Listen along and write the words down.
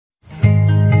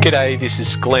G'day, this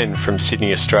is Glenn from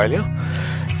Sydney, Australia.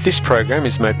 This program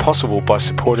is made possible by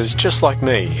supporters just like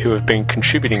me who have been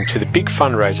contributing to the big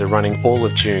fundraiser running all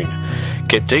of June.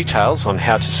 Get details on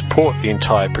how to support the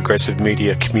entire progressive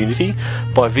media community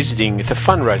by visiting the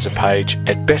fundraiser page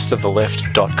at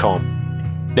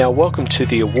bestoftheleft.com. Now welcome to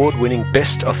the award-winning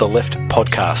Best of the Left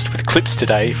podcast with clips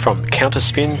today from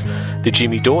Counterspin, The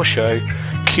Jimmy Dore Show,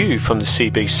 Q from the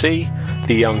CBC,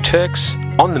 The Young Turks,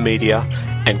 On the Media,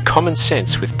 and Common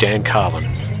Sense with Dan Carlin.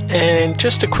 And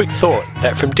just a quick thought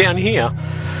that from down here,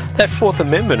 that Fourth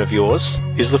Amendment of yours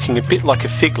is looking a bit like a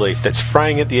fig leaf that's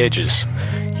fraying at the edges.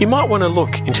 You might want to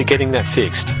look into getting that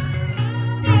fixed.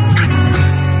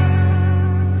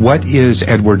 What is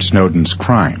Edward Snowden's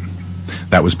crime?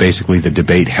 That was basically the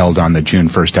debate held on the June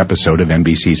 1st episode of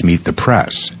NBC's Meet the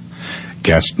Press.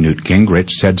 Guest Newt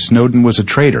Gingrich said Snowden was a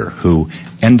traitor who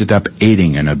ended up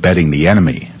aiding and abetting the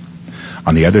enemy.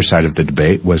 On the other side of the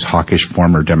debate was hawkish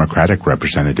former Democratic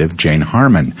Representative Jane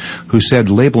Harman, who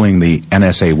said labeling the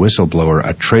NSA whistleblower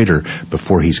a traitor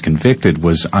before he's convicted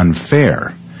was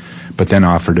unfair, but then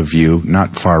offered a view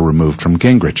not far removed from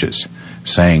Gingrich's,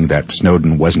 saying that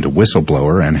Snowden wasn't a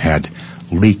whistleblower and had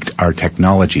leaked our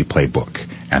technology playbook,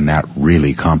 and that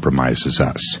really compromises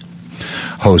us.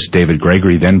 Host David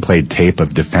Gregory then played tape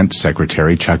of Defense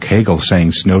Secretary Chuck Hagel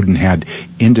saying Snowden had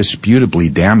indisputably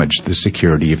damaged the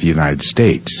security of the United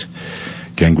States.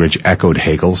 Gingrich echoed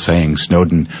Hagel, saying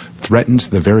Snowden threatens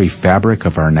the very fabric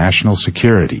of our national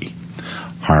security.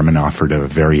 Harman offered a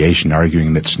variation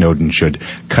arguing that Snowden should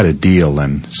cut a deal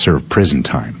and serve prison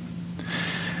time.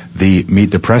 The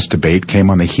Meet the Press debate came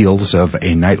on the heels of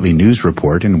a nightly news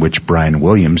report in which Brian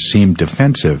Williams seemed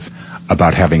defensive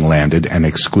about having landed an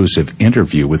exclusive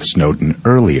interview with Snowden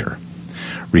earlier.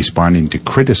 Responding to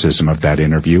criticism of that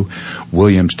interview,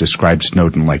 Williams described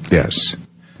Snowden like this.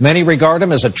 Many regard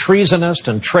him as a treasonist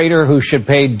and traitor who should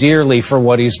pay dearly for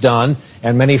what he's done,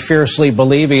 and many fiercely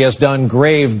believe he has done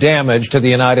grave damage to the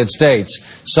United States.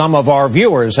 Some of our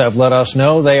viewers have let us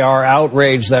know they are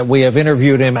outraged that we have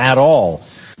interviewed him at all.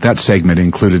 That segment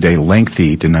included a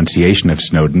lengthy denunciation of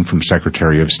Snowden from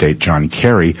Secretary of State John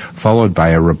Kerry, followed by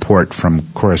a report from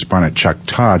correspondent Chuck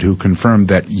Todd, who confirmed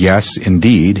that, yes,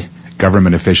 indeed,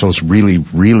 government officials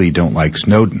really don't like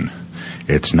Snowden.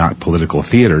 It's not political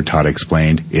theater, Todd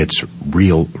explained. It's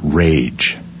real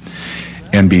rage.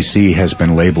 NBC has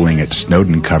been labeling its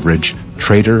Snowden coverage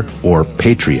traitor or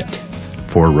patriot.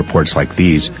 For reports like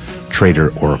these, traitor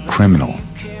or criminal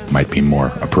might be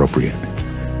more appropriate.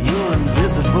 You're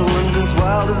invisible and as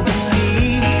wild as the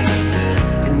sea,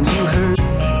 and you hurt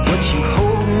what you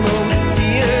hold most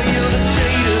dear. You're the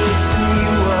traitor and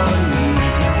you are me.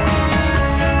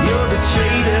 You're the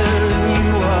traitor and you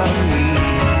are me.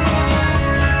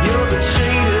 You're the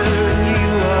traitor and you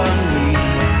are me.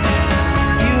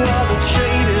 You are the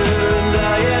traitor and I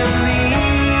am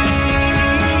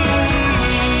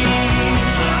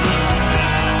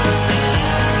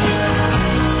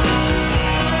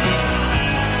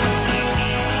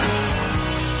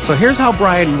So here's how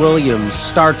Brian Williams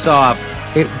starts off.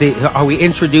 How he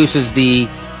introduces the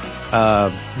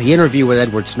interview with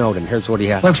Edward Snowden. Here's what he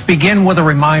has. Let's begin with a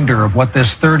reminder of what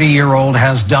this 30-year-old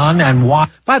has done and why.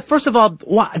 But first of all,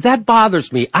 that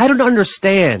bothers me. I don't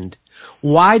understand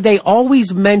why they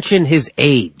always mention his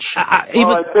age. I think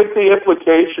the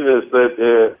implication is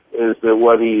that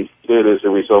what he did is a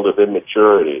result of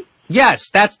immaturity.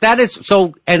 Yes, that is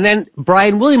so. And then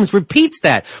Brian Williams repeats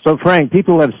that. So, Frank,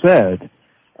 people have said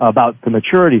about the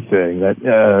maturity thing, that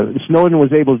Snowden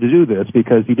was able to do this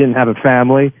because he didn't have a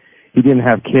family, he didn't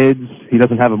have kids, he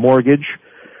doesn't have a mortgage.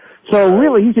 So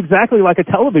really, he's exactly like a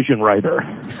television writer.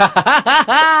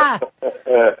 My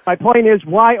point is,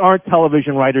 why aren't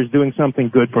television writers doing something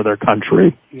good for their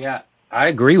country? Yeah, I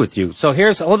agree with you. So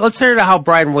let's hear how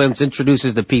Brian Williams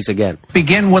introduces the piece again.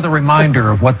 Begin with a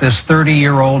reminder of what this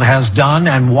 30-year-old has done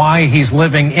and why he's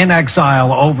living in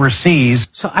exile overseas.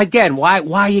 So again,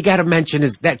 why you got to mention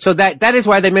is that? So that is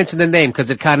why they mention the name, because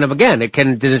it kind of, again, it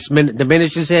can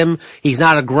diminishes him. He's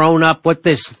not a grown up. What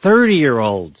this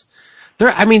 30-year-old?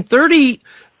 30.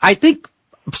 I think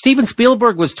Steven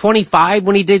Spielberg was 25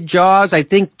 when he did Jaws. I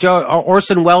think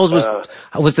Orson Welles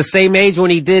was the same age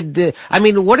when he did.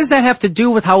 What does that have to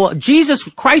do with how Jesus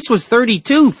Christ was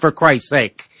 32, for Christ's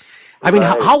sake?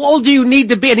 How old do you need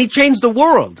to be? And he changed the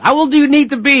world. How old do you need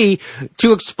to be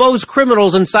to expose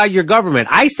criminals inside your government?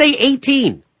 I say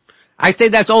 18. I say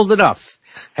that's old enough.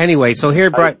 Anyway, so here,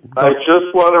 Brian. I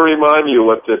just want to remind you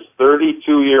what this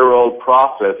 32-year-old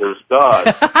prophet has done.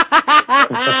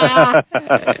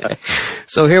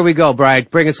 So here we go, Brian.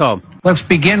 Bring us home. Let's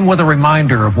begin with a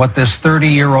reminder of what this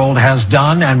 30-year-old has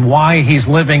done and why he's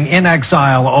living in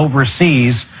exile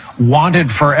overseas, wanted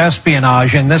for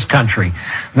espionage in this country.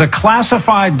 The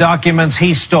classified documents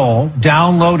he stole,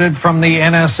 downloaded from the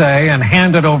NSA and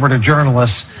handed over to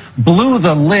journalists, blew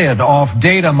the lid off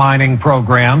data mining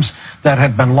programs that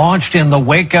had been launched in the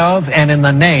wake of and in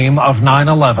the name of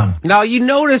 9/11. Now, you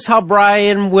notice how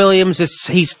Brian Williams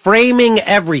he's framing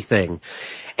everything.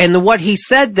 And what he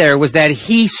said there was that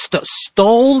he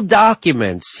stole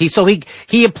documents.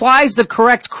 He applies the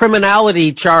correct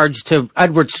criminality charge to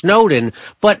Edward Snowden,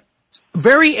 but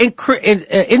very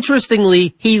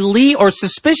interestingly,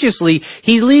 suspiciously,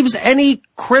 he leaves any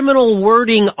criminal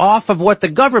wording off of what the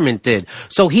government did.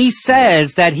 So he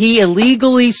says that he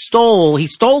illegally stole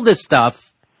this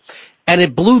stuff, and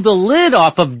it blew the lid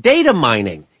off of data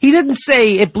mining. He didn't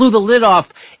say it blew the lid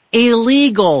off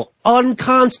illegal,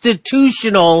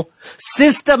 unconstitutional,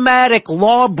 systematic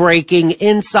law breaking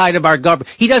inside of our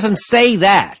government. He doesn't say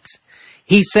that.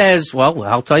 He says, well,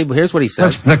 I'll tell you, here's what he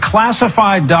says. The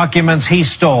classified documents he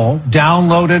stole,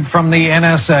 downloaded from the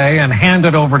NSA and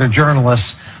handed over to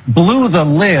journalists, blew the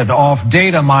lid off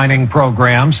data mining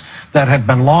programs that had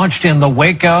been launched in the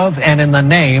wake of and in the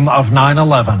name of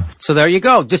 9/11. So there you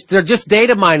go. They're just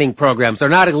data mining programs. They're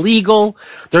not illegal.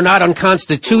 They're not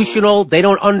unconstitutional. They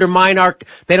don't undermine our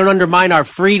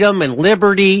freedom and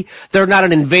liberty. They're not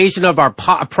an invasion of our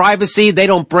privacy. They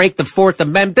don't break the Fourth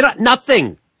Amendment. They're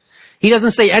nothing. He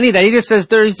doesn't say any of that. He just says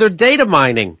they're data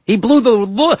mining. He blew the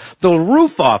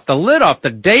roof off, the lid off, the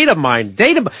data mine.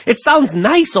 It sounds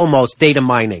nice almost, data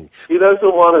mining. He doesn't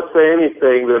want to say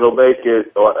anything that'll make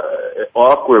it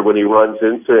awkward when he runs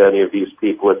into any of these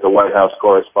people at the White House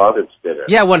Correspondents' Dinner.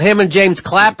 Yeah, when him and James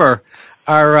Clapper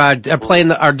are doing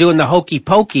the hokey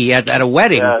pokey at a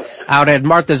wedding out at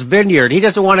Martha's Vineyard. He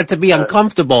doesn't want it to be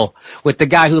uncomfortable with the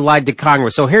guy who lied to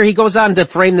Congress. So here he goes on to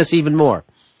frame this even more.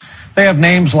 They have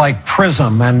names like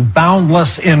Prism and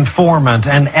Boundless Informant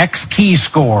and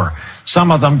X-Keyscore,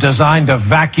 some of them designed to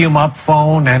vacuum up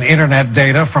phone and internet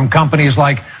data from companies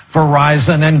like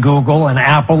Verizon and Google and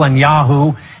Apple and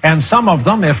Yahoo, and some of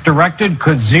them, if directed,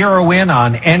 could zero in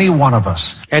on any one of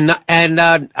us. And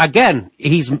again,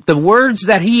 the words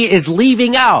that he is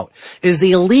leaving out is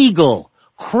illegal,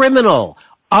 criminal,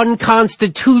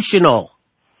 unconstitutional,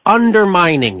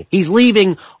 undermining. He's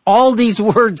leaving all these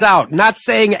words out, not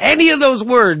saying any of those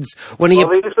words when he... Well,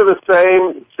 these are the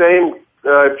same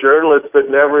journalists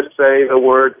that never say the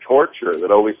word torture,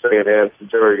 that always say enhanced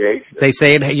interrogation. They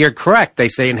say it, you're correct. They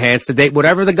say enhanced,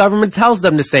 whatever the government tells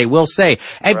them to say, we'll say.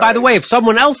 And by the way, if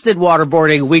someone else did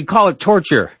waterboarding, we'd call it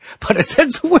torture. But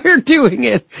since we're doing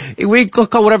it, we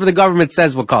call whatever the government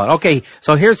says we'll call it. Okay,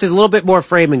 so here's his little bit more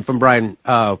framing from Brian,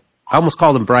 I almost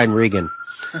called him Brian Regan.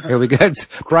 Here we go. It's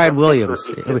Brian Williams.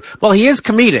 Well, he is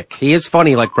comedic. He is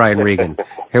funny like Brian Regan.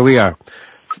 Here we are.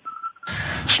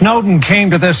 Snowden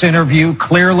came to this interview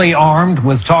clearly armed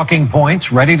with talking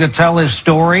points, ready to tell his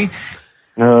story.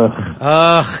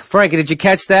 Frankie, did you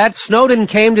catch that? Snowden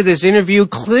came to this interview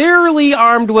clearly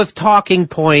armed with talking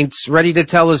points, ready to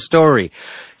tell his story.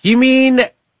 You mean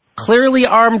clearly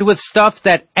armed with stuff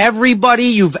that everybody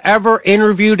you've ever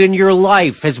interviewed in your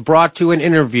life has brought to an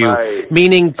interview,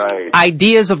 meaning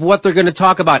ideas of what they're going to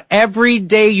talk about. Every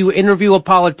day you interview a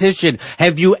politician,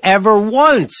 have you ever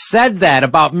once said that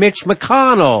about Mitch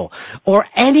McConnell or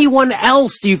anyone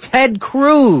else? Ted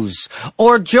Cruz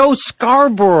or Joe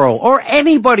Scarborough or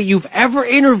anybody you've ever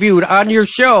interviewed on your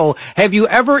show, have you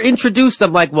ever introduced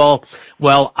them like, well,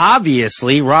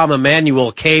 obviously Rahm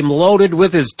Emanuel came loaded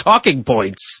with his talking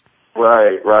points.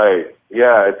 Right.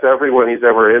 Yeah, it's everyone he's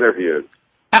ever interviewed.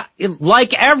 How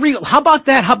about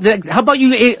that? How about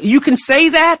you can say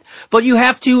that, but you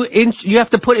have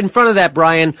to put in front of that,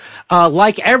 Brian,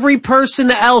 like every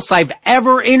person else I've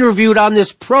ever interviewed on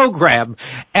this program,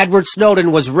 Edward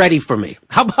Snowden was ready for me.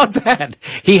 How about that?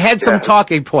 He had some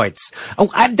talking points.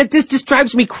 This just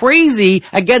drives me crazy.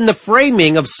 Again, the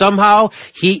framing of somehow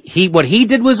what he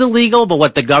did was illegal, but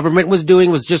what the government was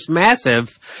doing was just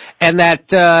massive, and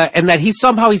that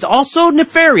he's also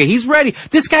nefarious. He's ready.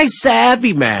 This guy's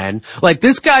savvy, man. Like,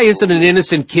 this guy isn't an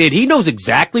innocent kid. He knows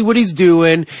exactly what he's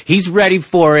doing. He's ready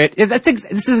for it.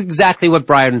 This is exactly what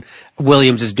Brian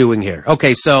Williams is doing here.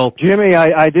 Okay, so Jimmy,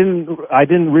 I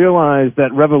didn't realize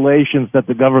that revelations that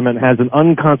the government has an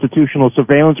unconstitutional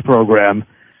surveillance program.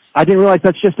 I didn't realize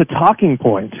that's just a talking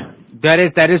point. That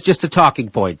is just a talking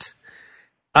point.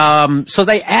 So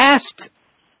they asked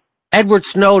Edward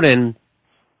Snowden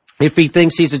if he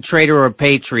thinks he's a traitor or a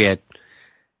patriot.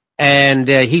 And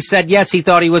he said, yes, he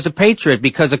thought he was a patriot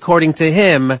because according to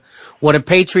him, what a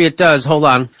patriot does, hold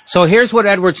on. So here's what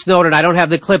Edward Snowden, I don't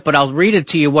have the clip, but I'll read it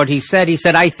to you what he said. He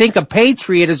said, I think a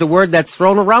patriot is a word that's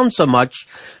thrown around so much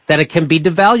that it can be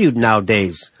devalued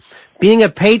nowadays. Being a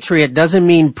patriot doesn't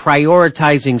mean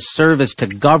prioritizing service to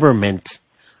government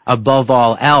above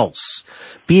all else.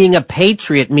 Being a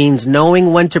patriot means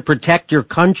knowing when to protect your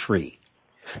country,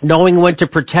 knowing when to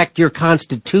protect your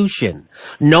Constitution,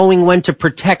 knowing when to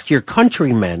protect your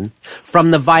countrymen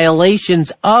from the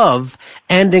violations of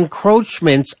and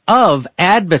encroachments of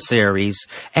adversaries,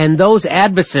 and those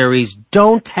adversaries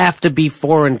don't have to be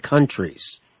foreign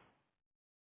countries.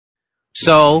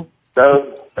 So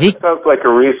That sounds like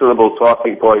a reasonable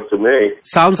talking point to me.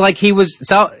 Sounds like he was.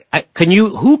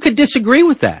 Who could disagree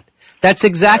with that? That's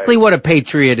exactly what a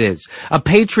patriot is. A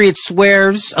patriot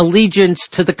swears allegiance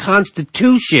to the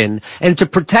Constitution and to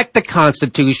protect the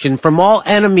Constitution from all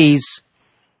enemies,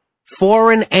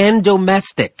 foreign and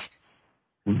domestic.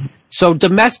 Mm-hmm. So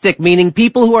domestic meaning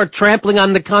people who are trampling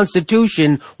on the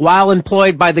Constitution while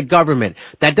employed by the government.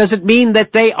 That doesn't mean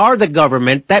that they are the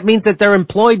government. That means that they're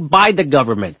employed by the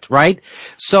government, right?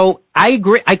 So I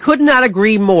agree. I could not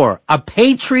agree more. A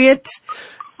patriot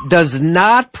does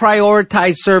not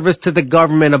prioritize service to the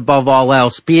government above all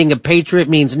else. Being a patriot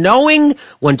means knowing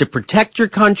when to protect your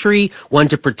country, when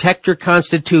to protect your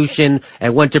Constitution,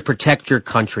 and when to protect your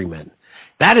countrymen.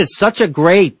 That is such a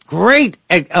great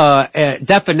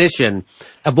definition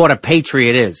of what a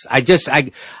patriot is. I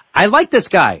like this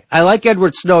guy. I like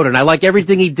Edward Snowden. I like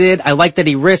everything he did. I like that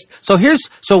he risked.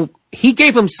 So he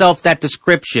gave himself that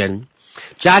description.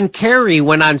 John Kerry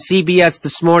went on CBS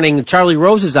this morning. Charlie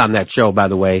Rose is on that show, by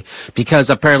the way, because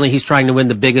apparently he's trying to win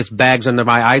the biggest bags under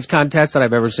my eyes contest that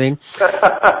I've ever seen.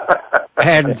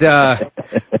 And,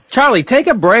 Charlie, take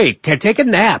a break. Take a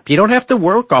nap. You don't have to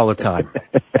work all the time.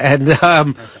 And,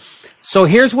 so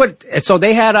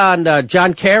they had on,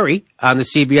 John Kerry on the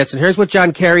CBS, and here's what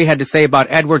John Kerry had to say about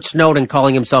Edward Snowden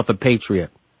calling himself a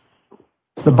patriot.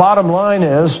 The bottom line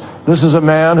is, this is a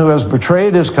man who has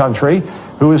betrayed his country,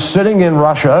 who is sitting in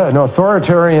Russia, an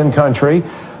authoritarian country,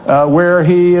 where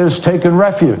he has taken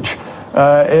refuge.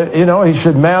 He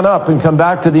should man up and come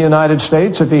back to the United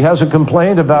States. If he has a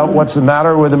complaint about what's the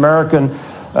matter with American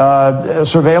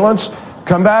surveillance,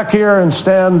 come back here and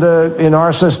stand in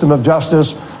our system of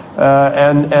justice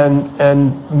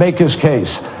and make his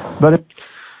case. But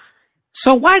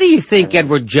so why do you think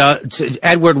Edward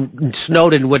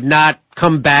Snowden would not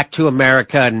come back to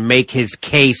America and make his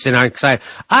case in our side?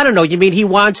 I don't know. You mean he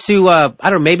wants to, I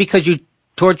don't know, maybe because you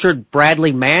tortured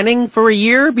Bradley Manning for a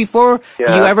year before you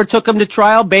ever took him to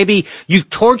trial? Maybe you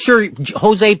torture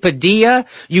Jose Padilla,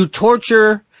 you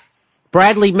torture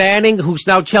Bradley Manning, who's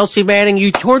now Chelsea Manning,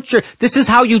 this is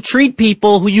how you treat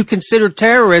people who you consider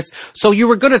terrorists, so you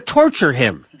were going to torture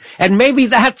him. And maybe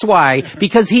that's why,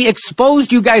 because he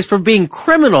exposed you guys for being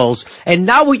criminals, and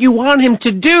now what you want him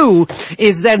to do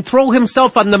is then throw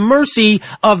himself on the mercy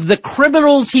of the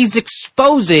criminals he's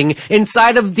exposing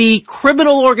inside of the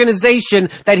criminal organization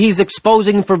that he's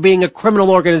exposing for being a criminal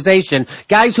organization.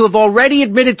 Guys who have already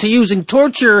admitted to using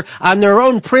torture on their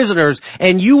own prisoners,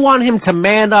 and you want him to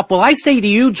man up. Well, I say to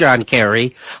you, John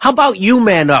Kerry, how about you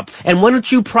man up? And why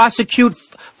don't you prosecute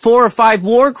 4 or 5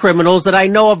 war criminals that I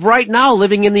know of right now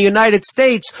living in the United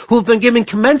States who have been giving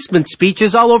commencement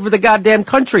speeches all over the goddamn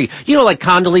country. You know, like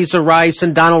Condoleezza Rice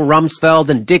and Donald Rumsfeld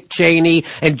and Dick Cheney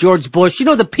and George Bush. You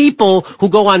know, the people who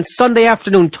go on Sunday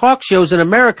afternoon talk shows in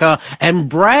America and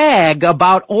brag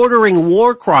about ordering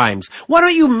war crimes. Why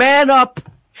don't you man up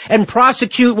and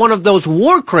prosecute one of those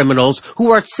war criminals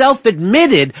who are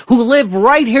self-admitted, who live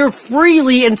right here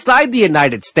freely inside the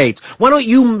United States? Why don't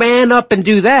you man up and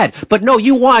do that? But no,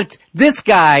 you want this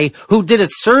guy who did a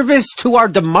service to our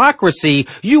democracy,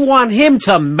 you want him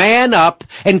to man up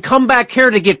and come back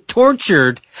here to get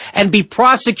tortured and be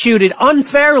prosecuted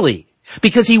unfairly.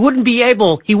 Because he wouldn't be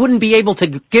able to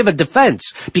give a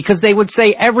defense, because they would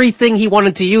say everything he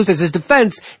wanted to use as his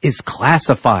defense is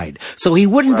classified. So he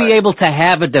wouldn't be able to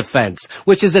have a defense,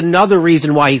 which is another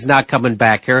reason why he's not coming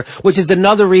back here, which is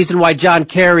another reason why John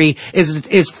Kerry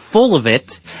is full of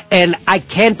it. And I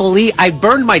can't believe, I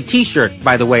burned my t-shirt,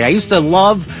 by the way. I used to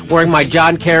love wearing my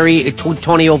John Kerry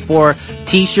 2004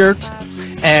 t-shirt,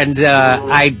 and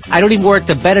I don't even wear it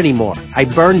to bed anymore. I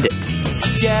burned it.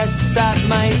 Yes, that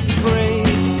makes it free.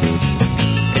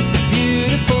 It's a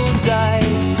beautiful day,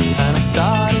 and I'm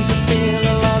starting to feel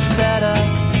a lot better.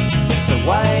 So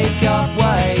wake up,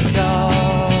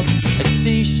 it's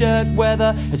t-shirt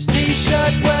weather, it's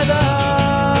t-shirt weather.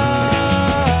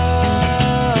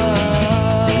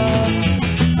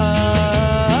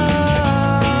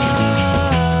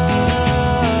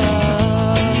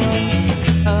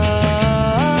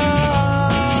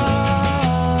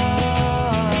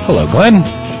 Hello, Glenn.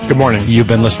 Good morning. You've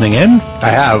been listening in? I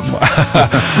have.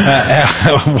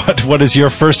 What is your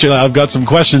first... I've got some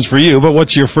questions for you, but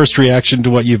what's your first reaction to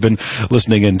what you've been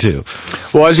listening into?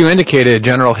 Well, as you indicated,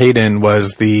 General Hayden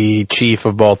was the chief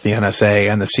of both the NSA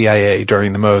and the CIA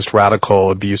during the most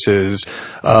radical abuses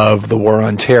of the war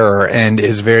on terror, and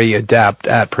is very adept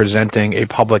at presenting a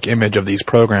public image of these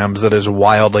programs that is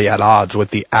wildly at odds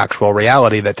with the actual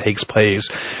reality that takes place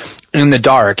in the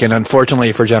dark. And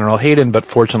unfortunately for General Hayden, but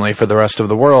fortunately for the rest of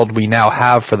the world, we now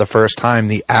have for the first time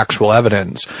the actual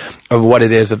evidence of what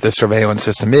it is that this surveillance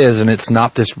system is. And it's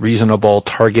not this reasonable,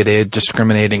 targeted,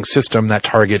 discriminating system that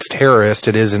targets terrorists.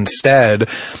 It is instead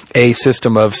a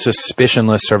system of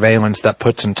suspicionless surveillance that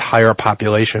puts entire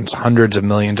populations, hundreds of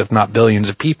millions, if not billions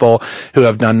of people who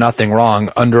have done nothing wrong,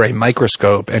 under a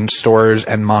microscope and stores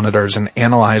and monitors and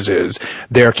analyzes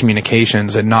their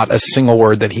communications. And not a single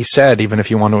word that he said, even if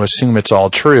you want to assume it's all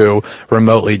true,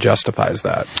 remotely justifies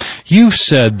that. You've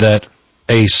said that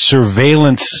a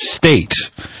surveillance state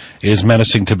is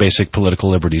menacing to basic political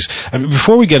liberties. I mean,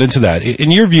 before we get into that, in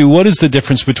your view, what is the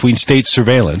difference between state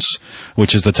surveillance,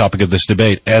 which is the topic of this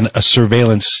debate, and a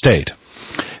surveillance state?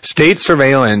 State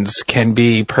surveillance can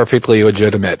be perfectly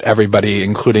legitimate. Everybody,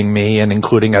 including me and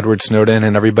including Edward Snowden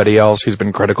and everybody else who's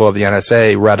been critical of the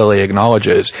NSA, readily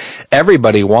acknowledges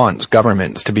everybody wants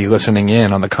governments to be listening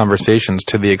in on the conversations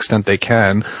to the extent they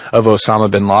can of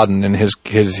Osama bin Laden and his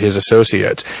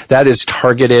associates. That is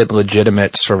targeted,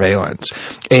 legitimate surveillance.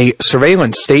 A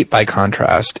surveillance state, by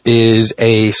contrast, is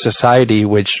a society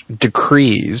which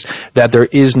decrees that there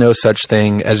is no such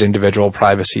thing as individual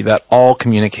privacy, that all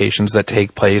communications that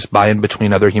take place by and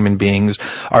between other human beings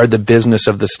are the business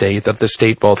of the state, that the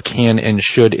state both can and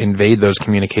should invade those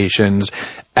communications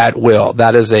at will.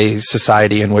 That is a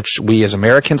society in which we as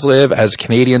Americans live, as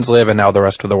Canadians live, and now the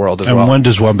rest of the world as well. And when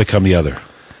does one become the other?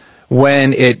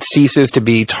 When it ceases to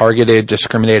be targeted,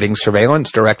 discriminating surveillance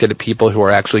directed at people who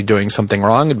are actually doing something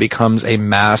wrong, it becomes a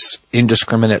mass,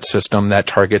 indiscriminate system that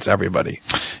targets everybody.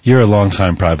 You're a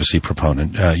longtime privacy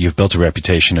proponent. You've built a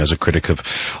reputation as a critic of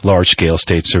large-scale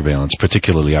state surveillance,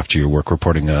 particularly after your work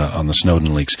reporting on the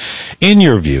Snowden leaks. In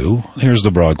your view, here's the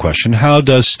broad question, how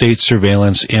does state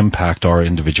surveillance impact our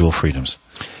individual freedoms?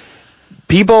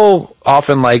 People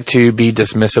often like to be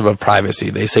dismissive of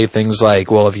privacy. They say things like,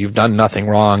 well, if you've done nothing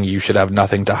wrong, you should have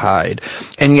nothing to hide.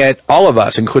 And yet all of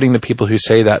us, including the people who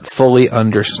say that, fully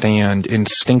understand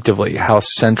instinctively how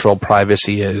central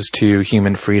privacy is to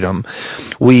human freedom.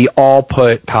 We all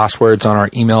put passwords on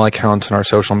our email accounts and our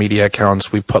social media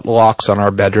accounts. We put locks on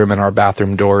our bedroom and our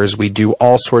bathroom doors. We do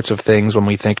all sorts of things when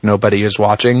we think nobody is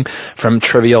watching, from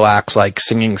trivial acts like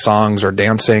singing songs or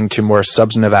dancing to more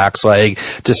substantive acts like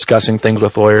discussing things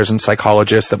with lawyers and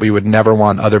psychologists that we would never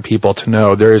want other people to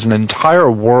know. There is an entire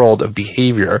world of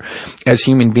behavior as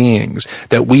human beings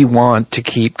that we want to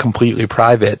keep completely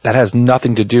private that has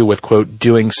nothing to do with, quote,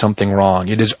 doing something wrong.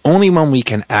 It is only when we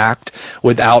can act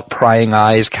without prying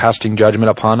eyes casting judgment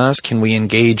upon us can we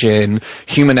engage in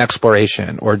human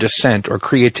exploration or dissent or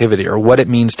creativity or what it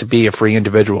means to be a free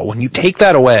individual. When you take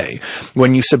that away,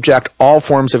 when you subject all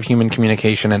forms of human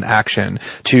communication and action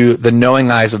to the knowing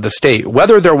eyes of the state,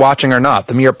 whether they're watching or not,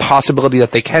 the mere possibility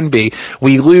that they can be,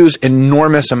 we lose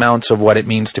enormous amounts of what it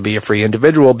means to be a free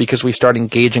individual because we start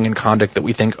engaging in conduct that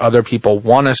we think other people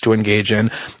want us to engage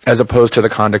in as opposed to the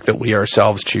conduct that we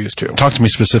ourselves choose to. Talk to me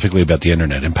specifically about the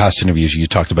Internet. In past interviews, you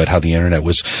talked about how the Internet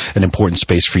was an important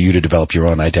space for you to develop your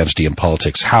own identity in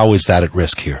politics. How is that at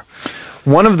risk here?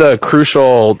 One of the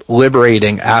crucial,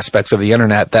 liberating aspects of the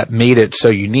Internet that made it so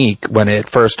unique when it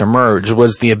first emerged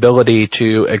was the ability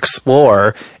to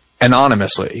explore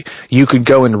anonymously. You could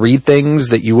go and read things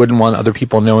that you wouldn't want other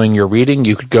people knowing you're reading.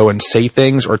 You could go and say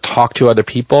things or talk to other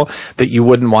people that you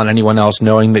wouldn't want anyone else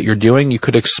knowing that you're doing. You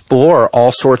could explore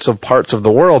all sorts of parts of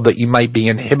the world that you might be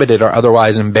inhibited or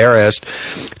otherwise embarrassed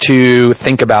to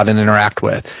think about and interact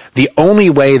with. The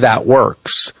only way that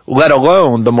works, let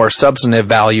alone the more substantive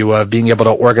value of being able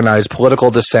to organize political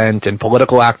dissent and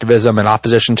political activism and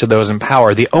opposition to those in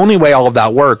power, the only way all of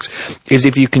that works is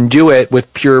if you can do it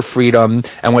with pure freedom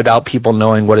and without people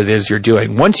knowing what it is you're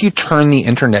doing. Once you turn the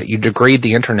Internet, you degrade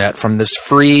the Internet from this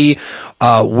free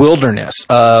wilderness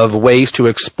of ways to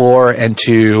explore and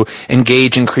to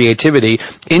engage in creativity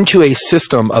into a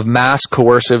system of mass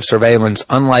coercive surveillance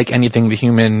unlike anything the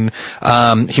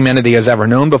humanity has ever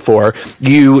known before.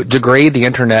 You degrade the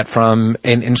Internet internet from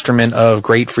an instrument of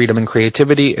great freedom and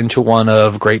creativity into one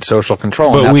of great social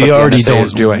control. But and that's we what the already NSA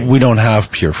is doing. We don't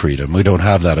have pure freedom. We don't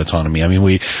have that autonomy. I mean,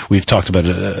 we've talked about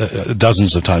it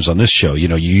dozens of times on this show. You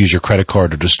know, you use your credit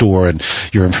card at a store and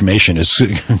your information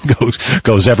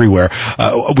goes everywhere.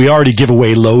 We already give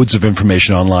away loads of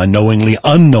information online, knowingly,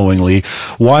 unknowingly.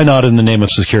 Why not in the name of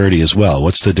security as well?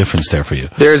 What's the difference there for you?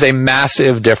 There's a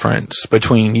massive difference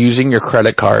between using your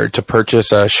credit card to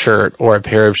purchase a shirt or a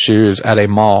pair of shoes at a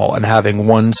mall and having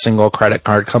one single credit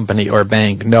card company or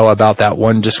bank know about that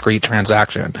one discrete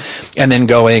transaction, and then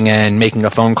going and making a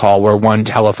phone call where one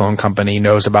telephone company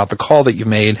knows about the call that you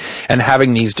made, and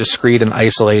having these discrete and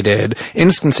isolated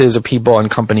instances of people and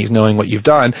companies knowing what you've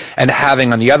done, and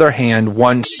having, on the other hand,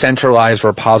 one centralized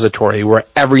repository where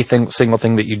single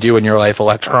thing that you do in your life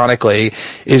electronically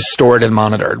is stored and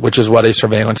monitored, which is what a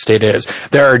surveillance state is.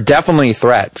 There are definitely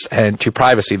threats to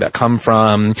privacy that come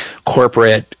from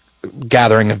corporate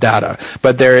gathering of data,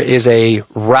 but there is a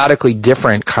radically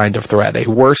different kind of threat, a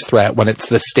worse threat, when it's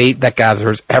the state that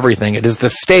gathers everything. It is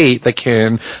the state that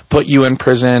can put you in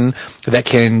prison, that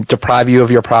can deprive you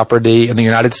of your property, in the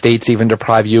United States even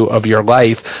deprive you of your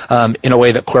life in a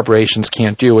way that corporations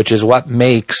can't do, which is what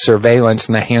makes surveillance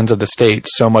in the hands of the state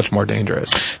so much more dangerous.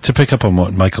 To pick up on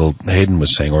what Michael Hayden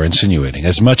was saying or insinuating,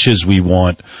 as much as we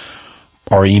want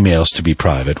our emails to be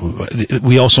private,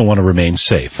 we also want to remain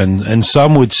safe. And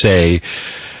some would say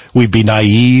we'd be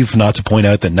naive not to point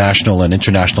out that national and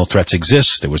international threats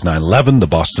exist. There was 9/11, the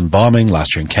Boston bombing.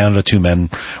 Last year in Canada, 2 men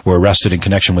were arrested in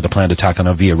connection with a planned attack on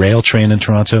a Via Rail train in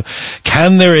Toronto.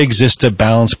 Can there exist a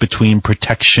balance between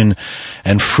protection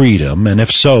and freedom? And if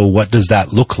so, what does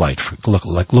that look like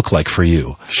for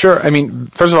you? Sure. I mean,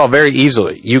 first of all, very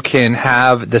easily, you can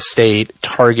have the state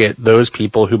target those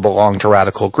people who belong to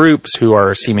radical groups who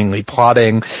are seemingly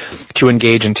plotting to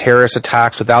engage in terrorist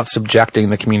attacks without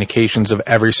subjecting the communications of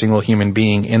every single human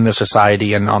being in the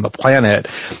society and on the planet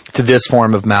to this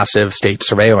form of massive state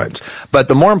surveillance. But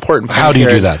the more important point, how do you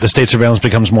do that? The state surveillance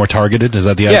becomes more targeted? Is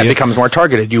that the idea? Yeah, it becomes more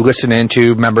targeted. You listen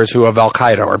into members who are of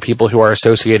Al-Qaeda or people who are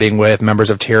associating with members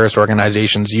of terrorist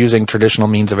organizations using traditional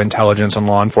means of intelligence and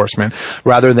law enforcement,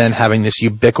 rather than having this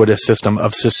ubiquitous system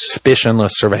of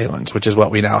suspicionless surveillance, which is what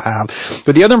we now have.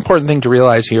 But the other important thing to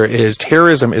realize here is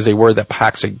terrorism is a word that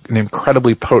packs an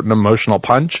incredibly potent emotional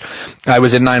punch. I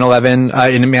was in 9/11,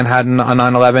 in Manhattan on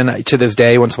 9/11. To this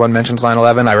day, when someone mentions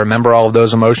 9/11, I remember all of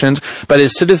those emotions. But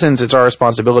as citizens, it's our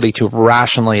responsibility to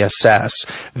rationally assess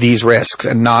these risks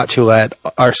and not to let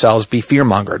ourselves be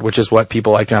fear-mongered, which is what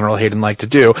people like General Hayden like to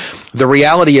do. The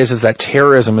reality is that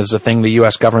terrorism is the thing the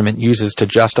U.S. government uses to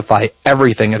justify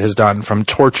everything it has done, from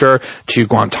torture to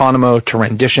Guantanamo to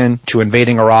rendition to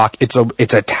invading Iraq. It's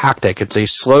a tactic. It's a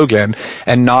slogan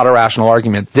and not a rational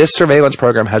argument. This surveillance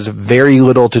program has very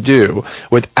little to do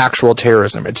with actual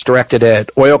terrorism. It's directed at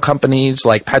oil companies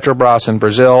like Petrobras in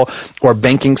Brazil, or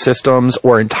banking systems,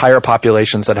 or entire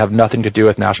populations that have nothing to do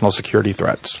with national security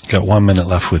threats. Got 1 minute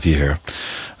left with you here.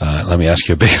 Let me ask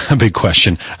you a big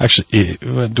question. Actually,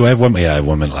 do I have 1 minute? Yeah, I have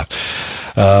 1 minute left.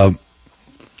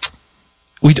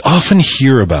 We often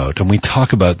hear about and we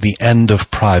talk about the end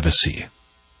of privacy.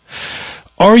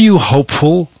 Are you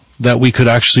hopeful that we could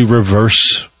actually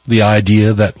reverse the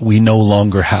idea that we no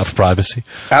longer have privacy?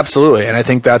 Absolutely. And I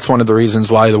think that's one of the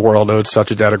reasons why the world owed such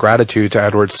a debt of gratitude to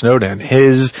Edward Snowden.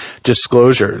 His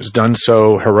disclosures, done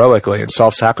so heroically and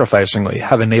self-sacrificingly,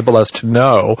 have enabled us to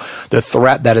know the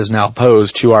threat that is now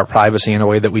posed to our privacy in a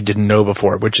way that we didn't know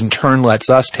before, which in turn lets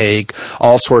us take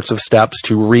all sorts of steps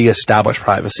to reestablish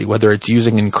privacy, whether it's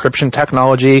using encryption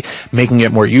technology, making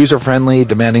it more user-friendly,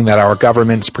 demanding that our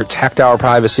governments protect our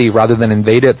privacy rather than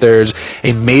invade it. There's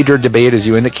a major debate, as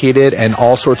you indicated, and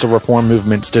all sorts of reform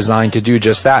movements designed to do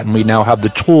just that, and we now have the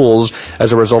tools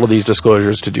as a result of these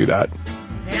disclosures to do that.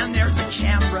 And there's a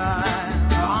camera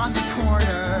on the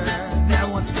corner that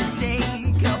wants to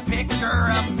take a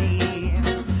picture of me,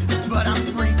 but I'm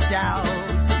freaked out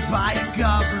by a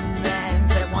government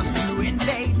that wants to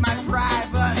invade my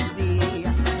privacy.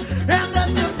 And the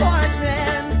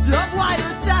Department of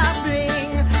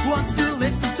Wiretapping wants to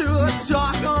listen to us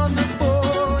talk on the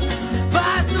phone,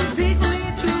 but some people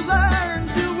need to learn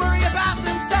to worry about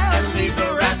themselves and leave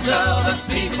the rest of us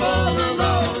people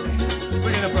alone.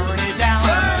 We're gonna burn it down,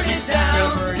 burn it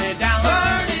down, burn it down,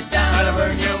 burn it down. Gonna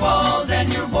burn your walls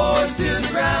and your wars to the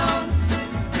ground.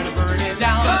 Gonna burn it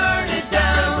down, burn it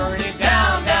down, burn it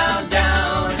down, down,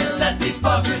 down. And let these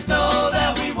fuckers know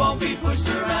that we won't be pushed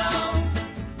around.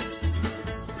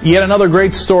 Yet another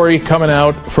great story coming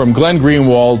out from Glenn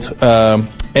Greenwald,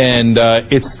 and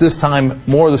it's this time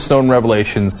more of the Snowden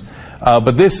revelations.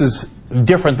 But this is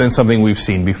different than something we've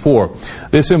seen before.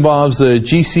 This involves the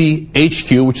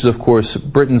GCHQ, which is, of course,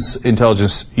 Britain's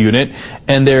intelligence unit,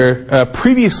 and their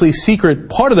previously secret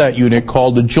part of that unit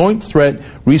called the Joint Threat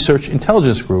Research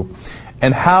Intelligence Group,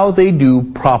 and how they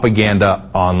do propaganda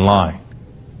online.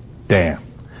 Damn.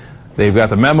 They've got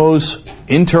the memos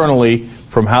internally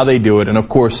from how they do it, and of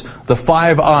course, the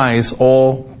Five Eyes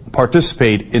all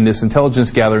participate in this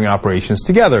intelligence gathering operations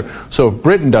together. So if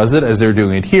Britain does it, as they're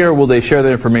doing it here, will they share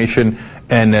the information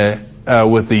and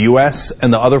with the U.S.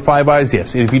 and the other Five Eyes?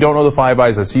 Yes. And if you don't know the Five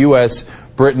Eyes, that's U.S.,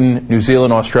 Britain, New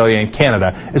Zealand, Australia, and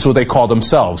Canada. It's what they call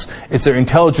themselves. It's their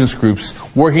intelligence groups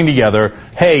working together.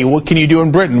 Hey, what can you do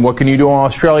in Britain? What can you do in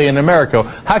Australia and America?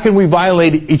 How can we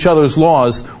violate each other's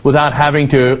laws without having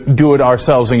to do it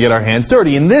ourselves and get our hands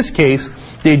dirty? In this case,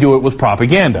 they do it with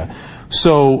propaganda.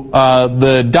 So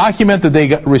the document that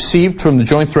they received from the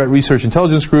Joint Threat Research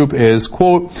Intelligence Group is,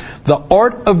 quote, "The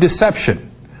Art of Deception,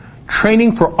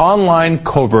 Training for Online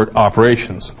Covert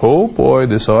Operations." Oh boy,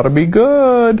 this ought to be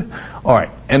good. All right,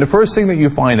 and the first thing that you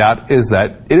find out is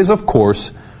that it is, of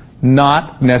course,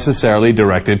 not necessarily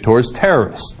directed towards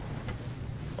terrorists.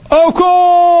 Of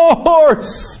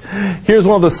course! Here's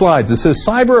one of the slides. It says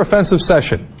Cyber Offensive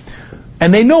Session.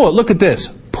 And they know it. Look at this.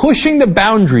 Pushing the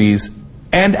boundaries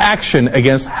and action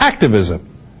against hacktivism.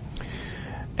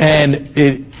 And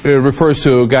it refers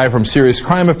to a guy from Serious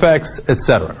Crime Effects,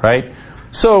 etc., right?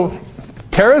 So,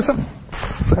 terrorism?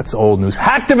 That's old news.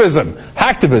 Hacktivism.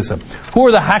 Hacktivism. Who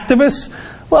are the hacktivists?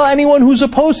 Well, anyone who's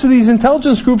opposed to these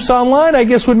intelligence groups online, I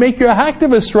guess, would make you a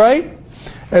hacktivist, right?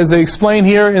 As they explain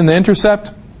here in The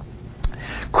Intercept.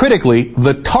 Critically,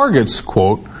 the targets,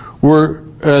 quote, were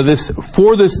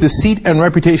for this deceit and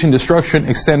reputation destruction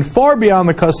extend far beyond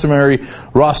the customary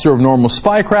roster of normal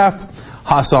spycraft,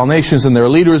 hostile nations and their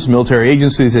leaders, military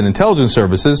agencies, and intelligence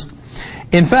services.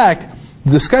 In fact,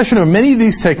 the discussion of many of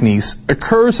these techniques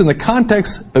occurs in the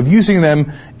context of using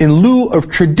them in lieu of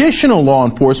traditional law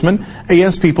enforcement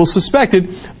against people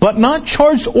suspected, but not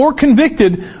charged or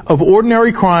convicted of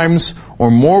ordinary crimes,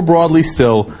 or more broadly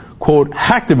still, quote,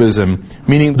 hacktivism,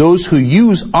 meaning those who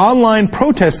use online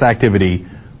protest activity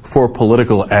for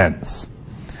political ends.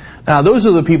 Now, those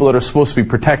are the people that are supposed to be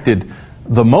protected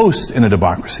the most in a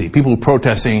democracy, people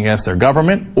protesting against their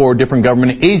government or different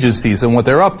government agencies and what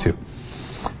they're up to.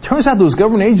 Turns out those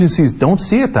government agencies don't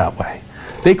see it that way.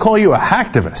 They call you a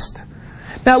hacktivist.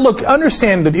 Now, look,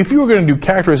 understand that if you were going to do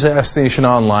character assassination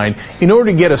online, in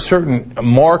order to get a certain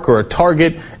mark or a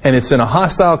target, and it's in a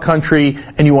hostile country,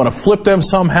 and you want to flip them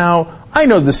somehow, I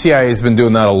know the CIA has been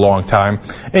doing that a long time,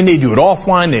 and they do it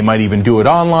offline, they might even do it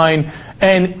online,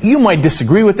 and you might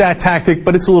disagree with that tactic,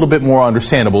 but it's a little bit more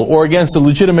understandable, or against a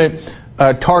legitimate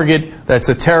target that's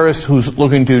a terrorist who's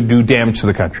looking to do damage to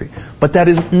the country. But that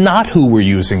is not who we're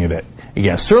using it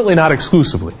against, certainly not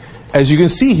exclusively. As you can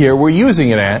see here, we're using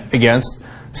it against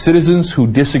citizens who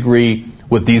disagree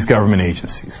with these government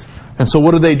agencies. And so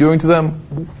what are they doing to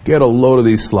them? Get a load of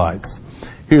these slides.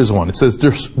 Here's one. It says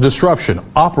disruption,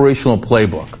 operational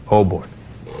playbook. Oh boy.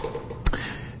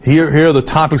 Here are the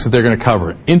topics that they're going to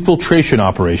cover. Infiltration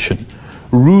operation,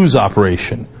 ruse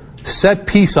operation, set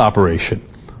piece operation,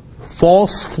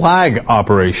 false flag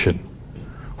operation,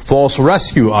 false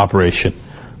rescue operation,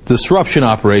 disruption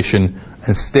operation,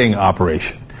 and sting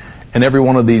operation. And every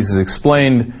one of these is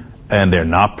explained, and they're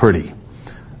not pretty.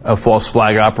 A false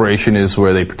flag operation is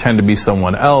where they pretend to be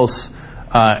someone else,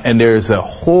 and there's a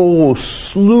whole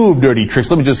slew of dirty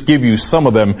tricks. Let me just give you some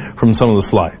of them from some of the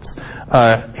slides.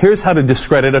 Here's how to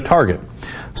discredit a target.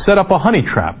 Set up a honey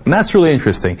trap, and that's really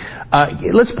interesting.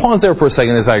 Let's pause there for a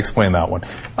second as I explain that one.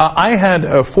 I had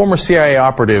a former CIA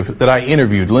operative that I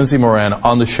interviewed, Lindsay Moran,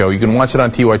 on the show. You can watch it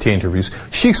on TYT Interviews.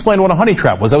 She explained what a honey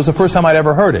trap was. That was the first time I'd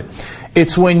ever heard it.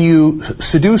 It's when you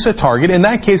seduce a target. In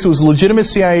that case, it was legitimate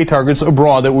CIA targets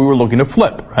abroad that we were looking to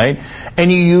flip, right? And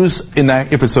you use, in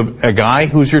that, if it's a guy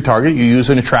who's your target, you use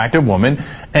an attractive woman,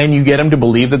 and you get them to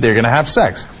believe that they're going to have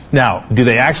sex. Now, do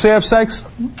they actually have sex?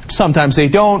 Sometimes they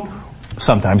don't.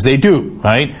 Sometimes they do,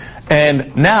 right?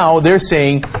 And now they're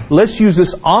saying, let's use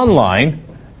this online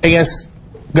against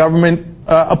government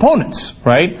opponents,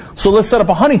 right? So let's set up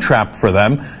a honey trap for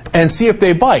them and see if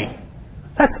they bite.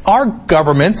 That's our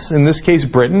governments, in this case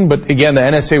Britain, but again, the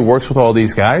NSA works with all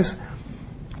these guys,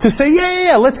 to say,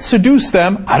 yeah, let's seduce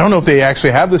them. I don't know if they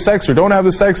actually have the sex or don't have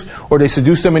the sex, or they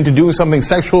seduce them into doing something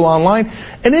sexual online.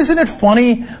 And isn't it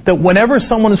funny that whenever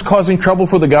someone is causing trouble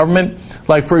for the government,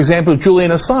 like, for example, Julian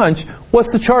Assange,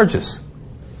 what's the charges?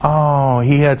 Oh,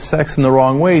 he had sex in the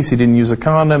wrong ways. He didn't use a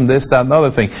condom, this, that, and the other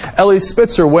thing. Elliot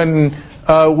Spitzer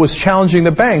was challenging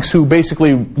the banks who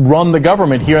basically run the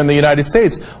government here in the United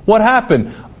States. What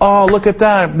happened? Oh, look at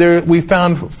that. We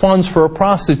found funds for a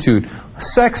prostitute.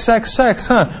 Sex,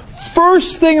 huh?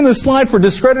 First thing in the slide for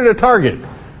discredit a target.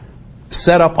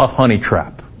 Set up a honey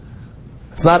trap.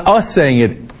 It's not us saying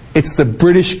it. It's the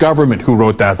British government who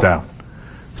wrote that down.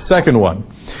 Second one.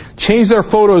 Change their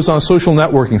photos on social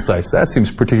networking sites. That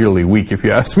seems particularly weak, if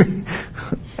you ask me.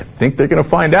 I think they're going to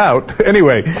find out.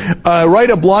 Anyway, write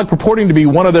a blog purporting to be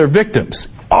one of their victims.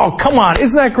 Oh, come on.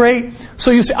 Isn't that great?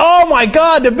 So you say, oh my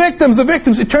God, the victims.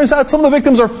 It turns out some of the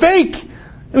victims are fake.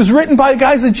 It was written by the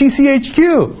guys at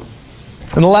GCHQ.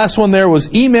 And the last one there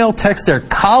was email, text their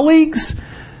colleagues,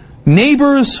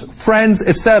 neighbors, friends,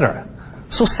 etc.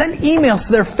 So send emails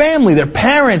to their family, their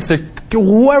parents, their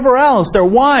whoever else, their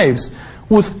wives,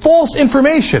 with false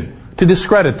information to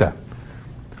discredit them.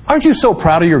 Aren't you so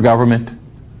proud of your government?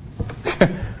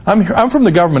 I'm from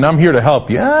the government. I'm here to help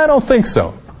you. I don't think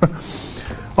so.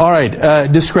 All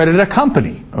right, discredit a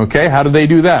company. Okay, how do they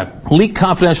do that? Leak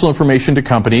confidential information to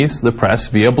companies, the press,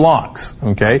 via blogs.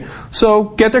 Okay, so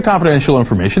get their confidential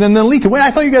information and then leak it. Wait,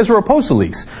 I thought you guys were opposed to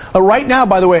leaks. Right now,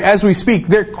 by the way, as we speak,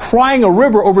 they're crying a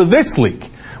river over this leak.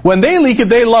 When they leak it,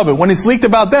 they love it. When it's leaked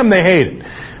about them, they hate it.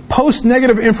 Post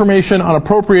negative information on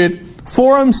appropriate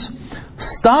forums,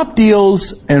 stop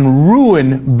deals, and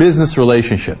ruin business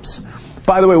relationships.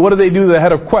 By the way, what did they do to the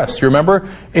head of Quest? You remember?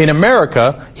 In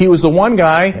America, he was the one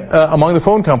guy among the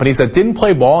phone companies that didn't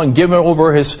play ball and give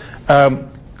over his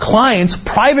clients'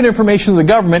 private information to the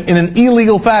government in an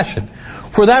illegal fashion.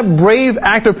 For that brave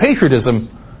act of patriotism,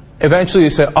 eventually they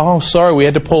said, oh, sorry, we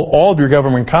had to pull all of your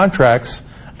government contracts.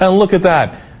 And look at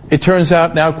that. It turns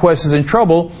out now Quest is in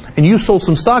trouble, and you sold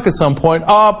some stock at some point.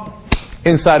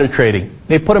 Insider trading.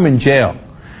 They put him in jail.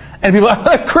 And people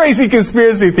have crazy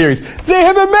conspiracy theories. They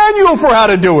have a manual for how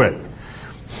to do it.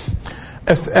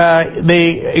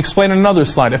 They explain in another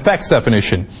slide, effects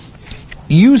definition.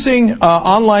 Using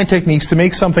online techniques to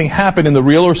make something happen in the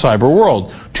real or cyber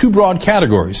world. Two broad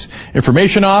categories.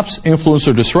 Information ops, influence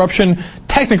or disruption,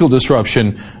 technical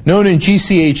disruption, known in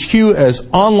GCHQ as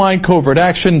online covert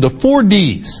action, the 4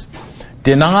 Ds.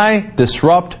 Deny,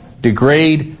 disrupt,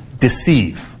 degrade,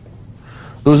 deceive.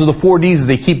 Those are the 4 Ds that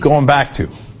they keep going back to.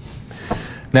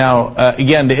 Now,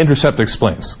 again, The Intercept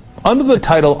explains. Under the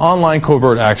title Online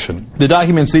Covert Action, the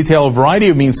documents detail a variety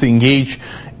of means to engage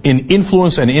in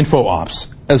influence and info ops,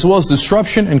 as well as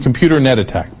disruption and computer net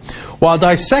attack, while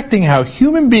dissecting how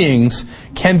human beings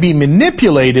can be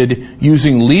manipulated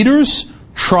using leaders,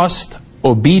 trust,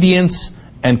 obedience,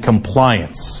 and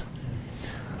compliance.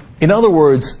 In other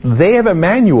words, they have a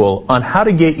manual on how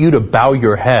to get you to bow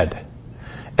your head.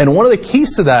 And one of the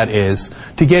keys to that is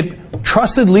to get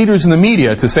trusted leaders in the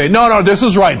media to say, no, this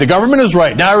is right. The government is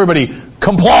right. Now everybody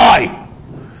comply.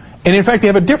 And in fact, they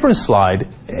have a different slide.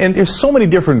 And there's so many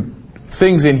different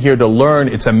things in here to learn.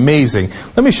 It's amazing.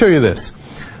 Let me show you this.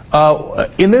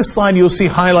 In this slide, you'll see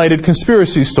highlighted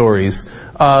conspiracy stories.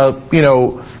 Plant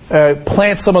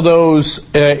some of those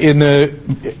in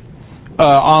the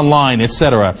online,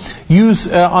 etc.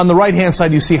 Use on the right-hand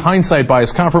side, you see hindsight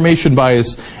bias, confirmation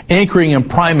bias, anchoring and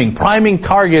priming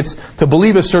targets to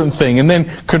believe a certain thing, and then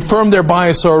confirm their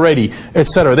bias already,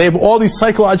 etc. They have all these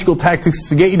psychological tactics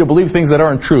to get you to believe things that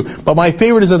aren't true. But my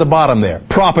favorite is at the bottom there: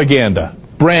 propaganda,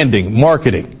 branding,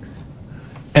 marketing,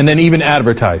 and then even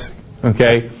advertising.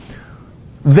 Okay.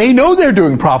 They know they're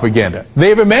doing propaganda. They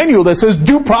have a manual that says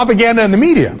do propaganda in the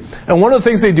media. And one of the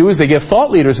things they do is they get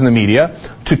thought leaders in the media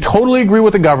to totally agree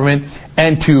with the government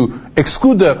and to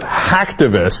exclude the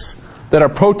hacktivists that are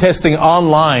protesting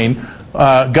online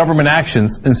government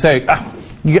actions and say,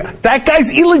 that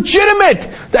guy's illegitimate.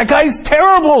 That guy's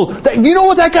terrible. You know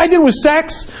what that guy did with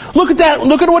sex? Look at that.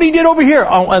 Look at what he did over here.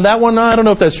 Oh, and that one, I don't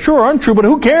know if that's true or untrue, but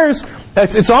who cares?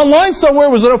 It's online somewhere.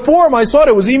 It was in a forum. I saw it.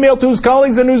 It was emailed to his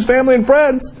colleagues and to his family and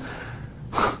friends.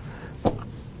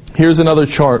 Here's another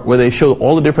chart where they show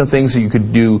all the different things that you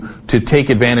could do to take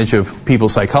advantage of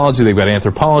people's psychology. They've got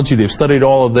anthropology. They've studied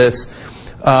all of this.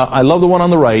 I love the one on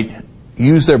the right.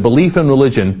 Use their belief in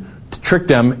religion to trick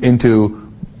them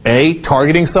into A,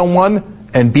 targeting someone,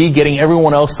 and B, getting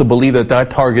everyone else to believe that that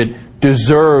target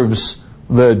deserves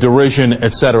the derision,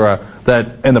 etc.,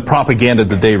 and the propaganda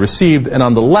that they received. And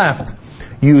on the left,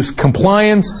 use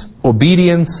compliance,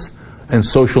 obedience, and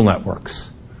social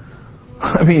networks.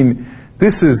 I mean,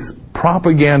 this is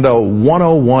propaganda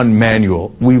 101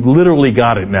 manual. We've literally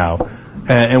got it now,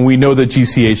 and we know that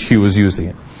GCHQ is using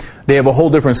it. They have a whole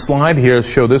different slide here.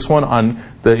 Show this one on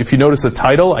the. If you notice the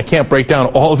title, I can't break down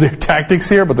all of their tactics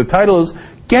here, but the title is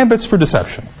Gambits for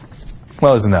Deception.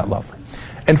 Well, isn't that lovely?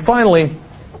 And finally,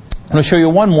 I'm going to show you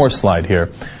one more slide here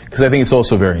because I think it's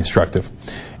also very instructive.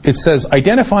 It says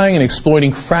identifying and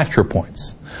exploiting fracture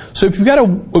points. So if you've got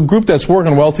a group that's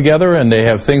working well together and they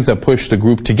have things that push the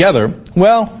group together,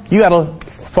 well, you got to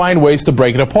find ways to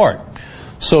break it apart.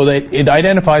 So that it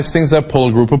identifies things that pull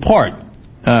a group apart.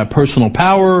 Personal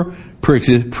power,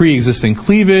 pre-existing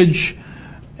cleavage,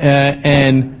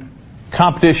 and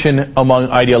competition among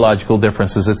ideological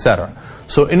differences, etc.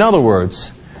 So in other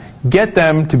words, get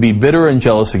them to be bitter and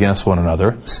jealous against one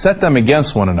another, set them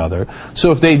against one another,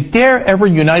 so if they dare ever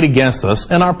unite against us,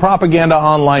 and our propaganda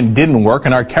online didn't work,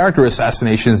 and our character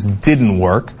assassinations didn't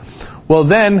work, well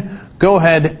then, go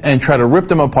ahead and try to rip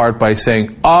them apart by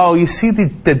saying, oh, you see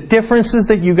the differences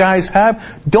that you guys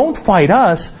have? Don't fight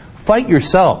us, fight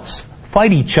yourselves.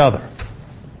 Fight each other.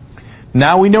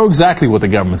 Now we know exactly what the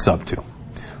government's up to.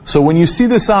 So when you see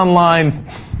this online,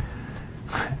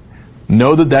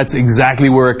 know that that's exactly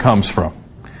where it comes from.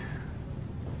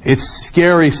 It's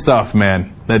scary stuff,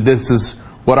 man, that this is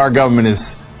what our government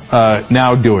is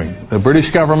now doing. The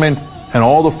British government and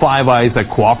all the Five Eyes that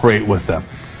cooperate with them.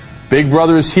 Big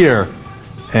Brother is here,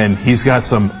 and he's got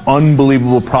some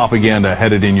unbelievable propaganda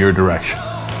headed in your direction.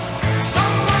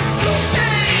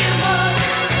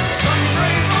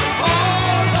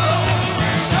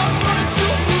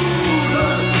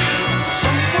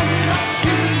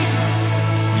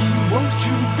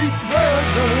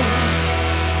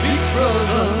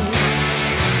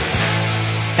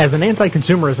 As an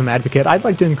anti-consumerism advocate, I'd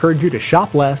like to encourage you to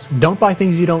shop less, don't buy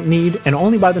things you don't need, and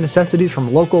only buy the necessities from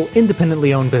local,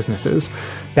 independently owned businesses.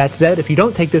 That said, if you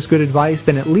don't take this good advice,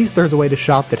 then at least there's a way to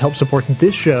shop that helps support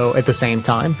this show at the same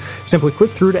time. Simply click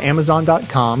through to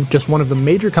Amazon.com, just one of the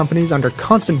major companies under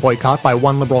constant boycott by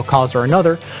one liberal cause or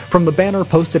another, from the banner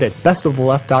posted at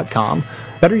bestoftheleft.com.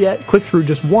 Better yet, click through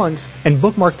just once and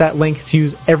bookmark that link to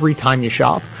use every time you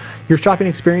shop. Your shopping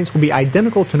experience will be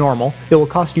identical to normal. It will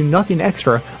cost you nothing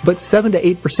extra, but 7 to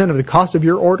 8% of the cost of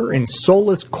your order in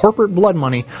soulless corporate blood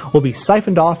money will be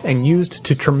siphoned off and used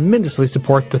to tremendously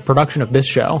support the production of this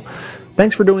show.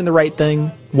 Thanks for doing the right thing,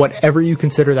 whatever you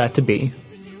consider that to be.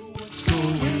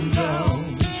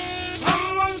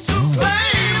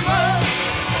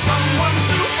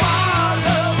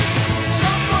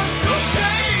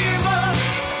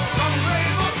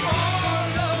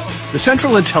 The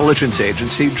Central Intelligence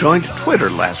Agency joined Twitter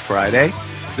last Friday.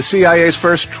 The CIA's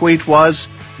first tweet was,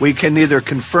 "We can neither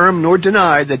confirm nor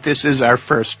deny that this is our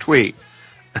first tweet."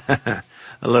 A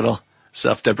little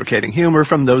self-deprecating humor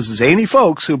from those zany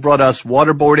folks who brought us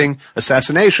waterboarding,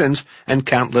 assassinations, and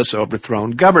countless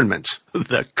overthrown governments.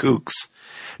 The kooks.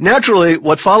 Naturally,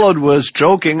 what followed was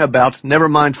joking about never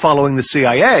mind following the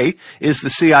CIA, is the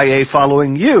CIA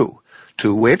following you?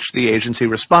 To which the agency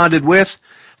responded with,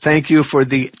 "Thank you for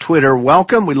the Twitter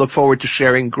welcome. We look forward to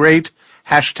sharing great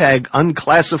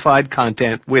 #unclassified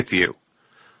content with you."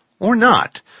 Or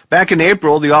not. Back in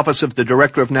April, the Office of the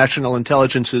Director of National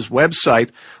Intelligence's website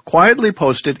quietly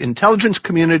posted Intelligence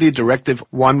Community Directive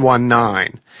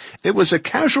 119. It was a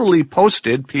casually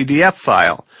posted PDF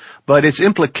file, but its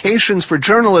implications for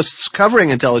journalists covering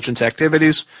intelligence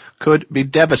activities could be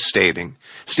devastating.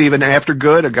 Stephen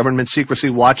Aftergood, a government secrecy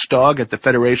watchdog at the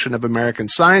Federation of American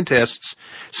Scientists,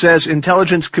 says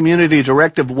Intelligence Community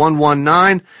Directive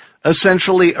 119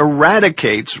 essentially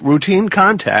eradicates routine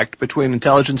contact between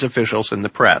intelligence officials and the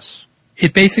press.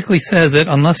 It basically says that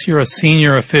unless you're a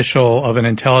senior official of an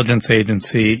intelligence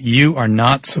agency, you are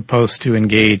not supposed to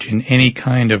engage in any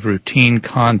kind of routine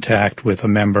contact with a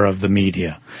member of the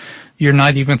media. You're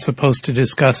not even supposed to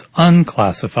discuss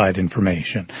unclassified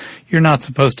information. You're not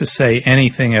supposed to say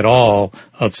anything at all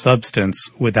of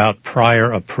substance without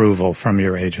prior approval from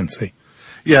your agency.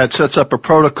 Yeah, it sets up a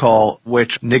protocol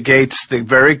which negates the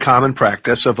very common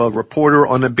practice of a reporter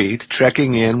on a beat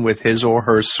checking in with his or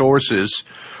her sources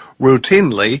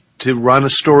routinely to run a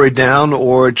story down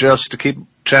or just to keep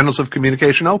channels of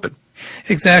communication open.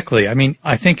 Exactly. I mean,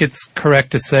 I think it's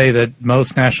correct to say that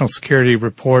most national security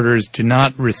reporters do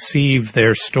not receive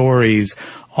their stories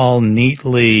all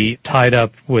neatly tied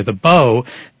up with a bow.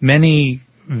 Many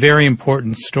very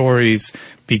important stories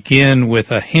begin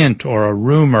with a hint or a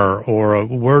rumor or a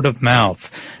word of mouth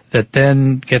that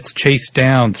then gets chased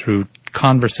down through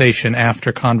conversation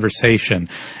after conversation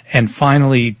and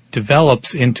finally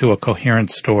develops into a coherent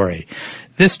story.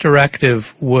 This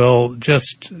directive will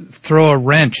just throw a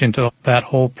wrench into that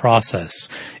whole process.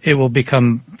 It will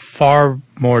become far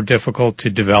more difficult to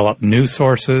develop new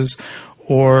sources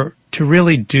or to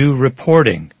really do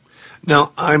reporting.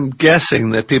 Now, I'm guessing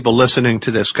that people listening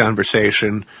to this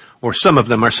conversation, or some of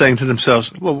them, are saying to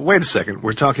themselves, well, wait a second,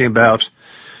 we're talking about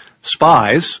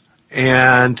spies,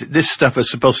 and this stuff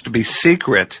is supposed to be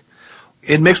secret.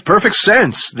 It makes perfect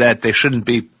sense that they shouldn't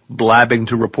be blabbing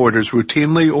to reporters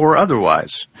routinely or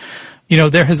otherwise. You know,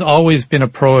 there has always been a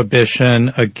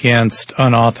prohibition against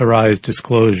unauthorized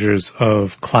disclosures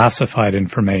of classified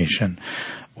information.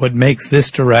 What makes this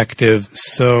directive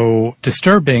so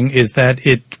disturbing is that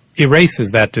it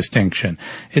erases that distinction.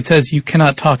 It says you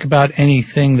cannot talk about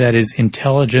anything that is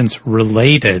intelligence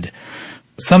related.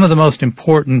 Some of the most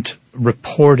important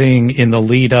reporting in the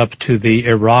lead up to the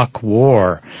Iraq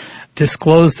War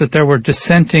disclosed that there were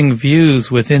dissenting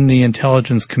views within the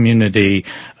intelligence community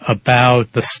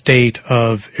about the state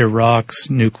of Iraq's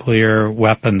nuclear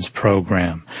weapons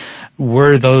program.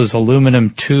 Were those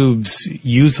aluminum tubes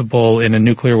usable in a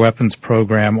nuclear weapons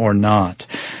program or not?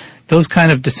 Those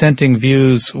kind of dissenting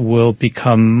views will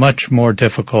become much more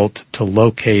difficult to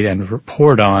locate and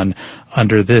report on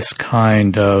under this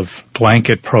kind of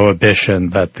blanket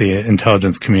prohibition that the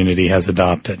intelligence community has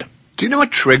adopted. Do you know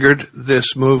what triggered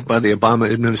this move by the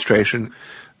Obama administration?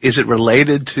 Is it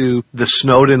related to the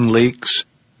Snowden leaks?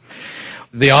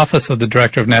 The Office of the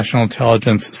Director of National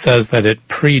Intelligence says that it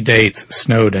predates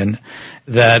Snowden,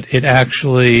 that it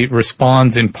actually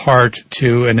responds in part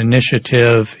to an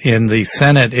initiative in the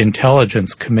Senate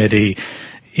Intelligence Committee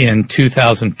in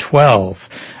 2012,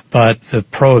 but the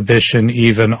prohibition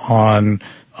even on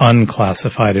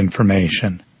unclassified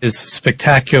information is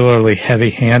spectacularly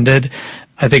heavy-handed.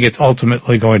 I think it's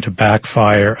ultimately going to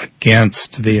backfire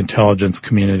against the intelligence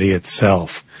community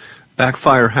itself.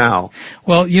 Backfire how?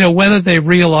 Well, you know, whether they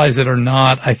realize it or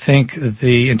not, I think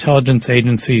the intelligence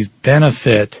agencies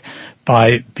benefit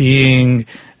by being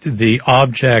the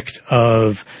object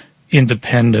of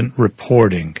independent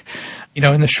reporting. You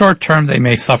know, in the short term, they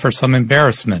may suffer some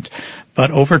embarrassment,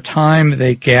 but over time,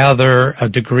 they gather a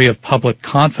degree of public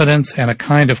confidence and a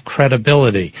kind of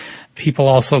credibility. People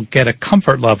also get a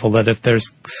comfort level that if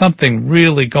there's something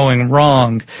really going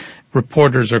wrong,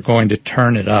 reporters are going to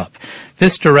turn it up.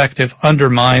 This directive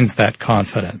undermines that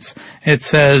confidence. It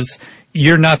says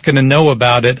you're not going to know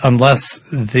about it unless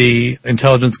the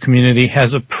intelligence community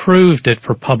has approved it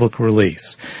for public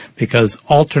release, because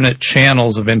alternate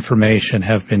channels of information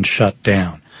have been shut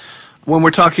down. When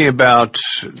we're talking about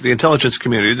the intelligence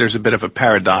community, there's a bit of a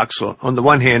paradox. On the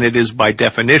one hand, it is by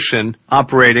definition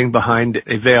operating behind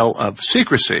a veil of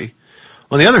secrecy.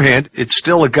 On the other hand, it's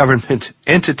still a government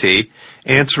entity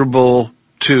answerable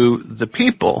to the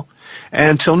people. And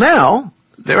until now,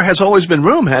 there has always been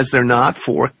room, has there not,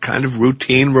 for kind of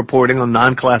routine reporting on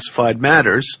non-classified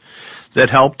matters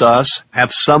that helped us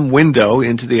have some window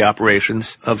into the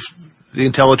operations of the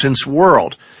intelligence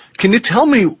world. Can you tell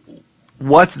me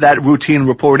what that routine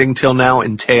reporting till now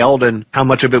entailed and how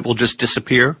much of it will just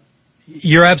disappear?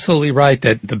 You're absolutely right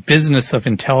that the business of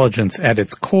intelligence at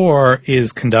its core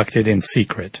is conducted in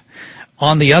secret.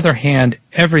 On the other hand,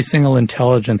 every single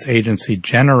intelligence agency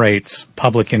generates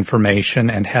public information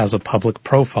and has a public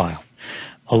profile.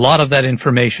 A lot of that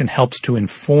information helps to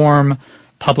inform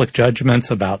public judgments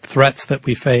about threats that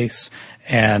we face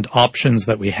and options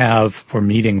that we have for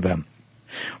meeting them.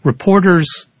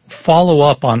 Reporters follow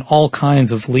up on all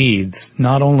kinds of leads,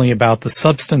 not only about the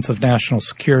substance of national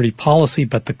security policy,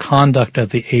 but the conduct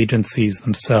of the agencies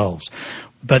themselves.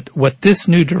 But what this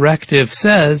new directive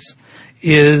says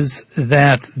is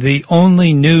that the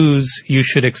only news you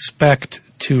should expect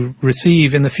to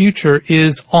receive in the future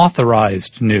is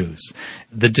authorized news.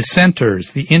 The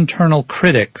dissenters, the internal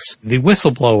critics, the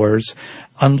whistleblowers,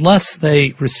 unless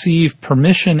they receive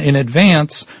permission in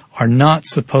advance, are not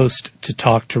supposed to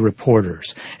talk to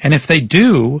reporters. And if they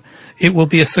do, it will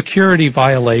be a security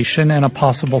violation and a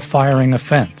possible firing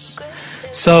offense.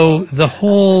 So the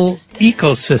whole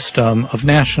ecosystem of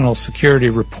national security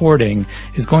reporting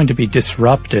is going to be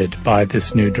disrupted by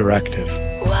this new directive.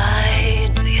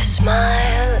 Why do you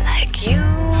smile like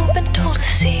you've been told a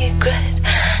secret?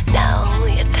 Now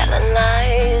you're telling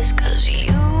lies 'cause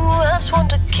you have sworn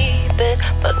to keep it,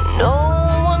 but no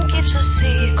one keeps a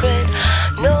secret.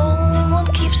 No one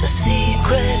keeps a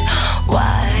secret.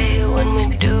 Why, when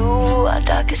we do our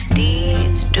darkest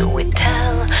deeds, do we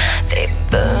tell? They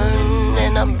burn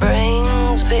and our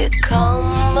brains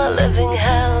become a living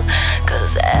hell.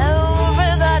 'Cause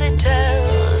everybody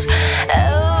tells,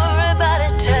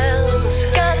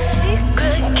 got a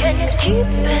secret, can you keep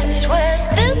it? Swear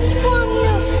this one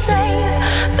you'll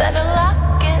save. Better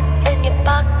lock it in your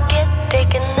pocket,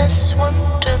 taking this one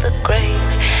to the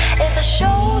grave. If I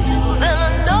show you, then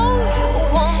I know you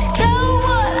won't tell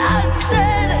what I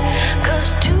said.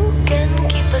 'Cause two can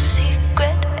keep a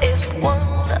secret if one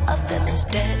of them is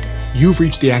dead. You've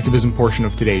reached the activism portion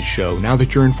of today's show. Now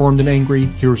that you're informed and angry,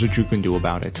 here's what you can do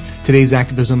about it. Today's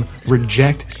activism: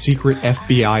 reject secret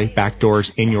FBI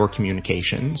backdoors in your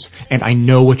communications. And I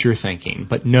know what you're thinking,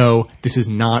 but no, this is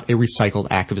not a recycled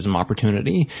activism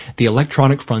opportunity. The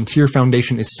Electronic Frontier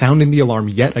Foundation is sounding the alarm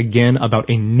yet again about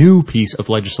a new piece of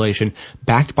legislation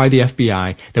backed by the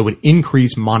FBI that would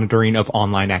increase monitoring of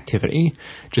online activity.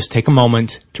 Just take a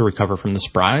moment to recover from the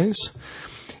surprise.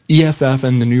 EFF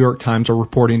and the New York Times are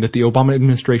reporting that the Obama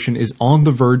administration is on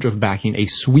the verge of backing a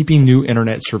sweeping new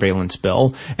internet surveillance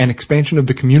bill, an expansion of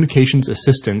the Communications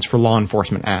Assistance for Law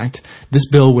Enforcement Act. This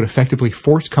bill would effectively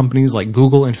force companies like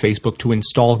Google and Facebook to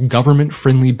install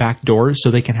government-friendly backdoors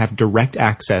so they can have direct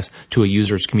access to a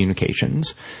user's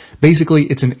communications. Basically,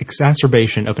 it's an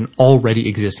exacerbation of an already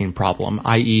existing problem,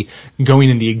 i.e. going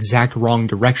in the exact wrong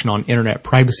direction on internet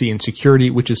privacy and security,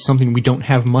 which is something we don't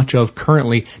have much of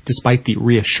currently, despite the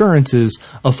reassurances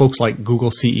of folks like Google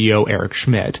CEO Eric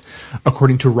Schmidt.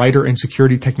 According to writer and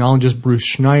security technologist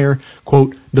Bruce Schneier,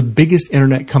 quote, "The biggest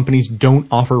internet companies don't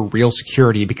offer real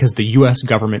security because the U.S.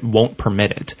 government won't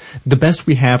permit it. The best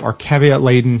we have are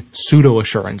caveat-laden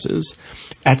pseudo-assurances."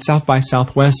 At South by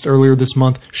Southwest earlier this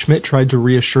month, Schmidt tried to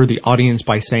reassure the audience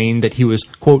by saying that he was,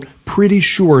 quote, "pretty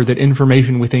sure that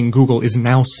information within Google is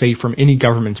now safe from any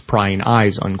government's prying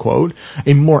eyes," unquote.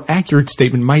 A more accurate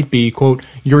statement might be, quote,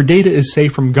 "Your data is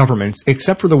safe from governments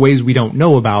except for the ways we don't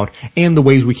know about and the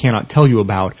ways we cannot tell you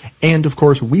about, and of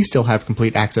course we still have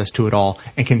complete access to it all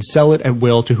and can sell it at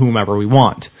will to whomever we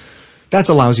want." That's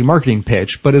a lousy marketing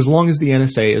pitch, but as long as the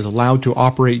NSA is allowed to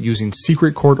operate using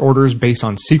secret court orders based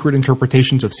on secret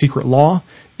interpretations of secret law,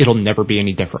 it'll never be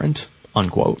any different,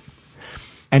 unquote.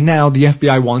 And now the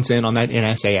FBI wants in on that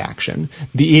NSA action.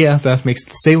 The EFF makes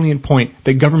the salient point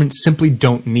that governments simply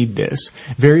don't need this.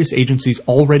 Various agencies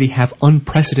already have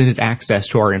unprecedented access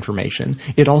to our information.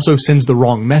 It also sends the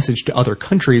wrong message to other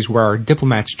countries where our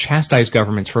diplomats chastise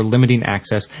governments for limiting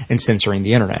access and censoring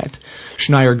the internet.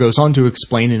 Schneier goes on to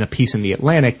explain in a piece in The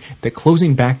Atlantic that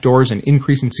closing backdoors and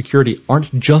increasing security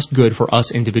aren't just good for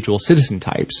us individual citizen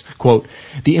types. Quote,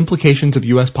 "The implications of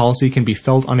U.S. policy can be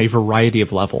felt on a variety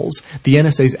of levels. The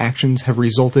NSA's actions have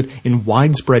resulted in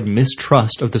widespread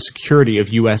mistrust of the security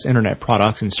of U.S. internet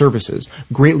products and services,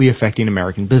 greatly affecting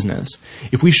American business.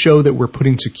 If we show that we're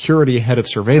putting security ahead of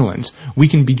surveillance, we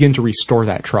can begin to restore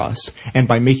that trust. And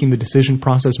by making the decision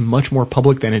process much more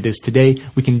public than it is today,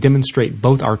 we can demonstrate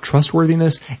both our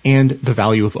trustworthiness and the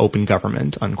value of open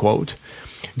government," unquote.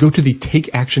 Go to the Take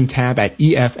Action tab at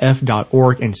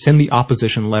EFF.org and send the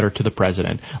opposition letter to the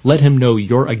president. Let him know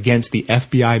you're against the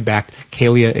FBI-backed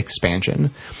CALIA expansion.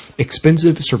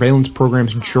 Expensive surveillance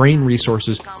programs drain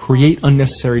resources, create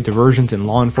unnecessary diversions in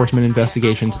law enforcement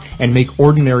investigations, and make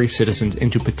ordinary citizens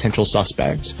into potential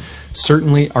suspects.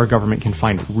 Certainly, our government can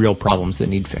find real problems that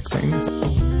need fixing.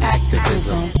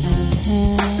 Activism.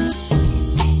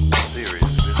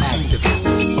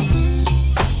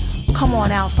 Come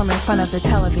on out from in front of the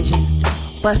television.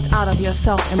 Bust out of your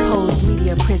self-imposed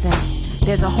media prison.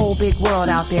 There's a whole big world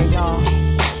out there, y'all.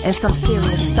 And some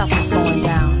serious stuff is going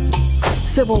down.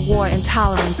 Civil war,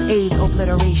 intolerance, AIDS,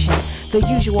 obliteration. The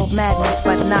usual madness,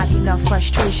 but not enough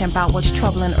frustration about what's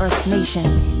troubling Earth's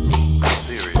nations.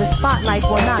 The spotlight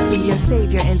will not be your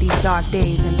savior in these dark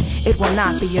days, and it will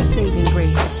not be your saving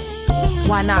grace.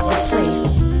 Why not replace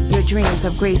your dreams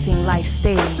of gracing life's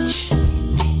stage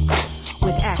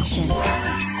with action?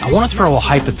 I want to throw a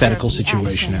hypothetical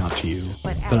situation out to you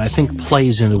that I think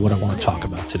plays into what I want to talk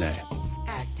about today.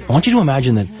 I want you to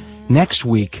imagine that next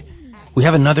week we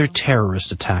have another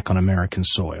terrorist attack on American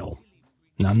soil.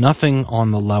 Now, nothing on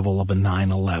the level of a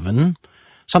 9/11,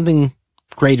 something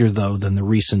greater, though, than the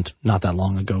recent, not that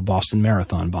long ago, Boston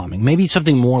Marathon bombing. Maybe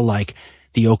something more like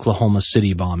the Oklahoma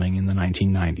City bombing in the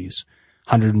 1990s.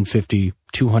 150,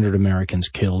 200 Americans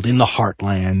killed in the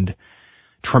heartland,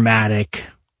 traumatic,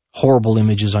 horrible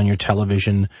images on your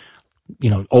television,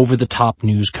 over-the-top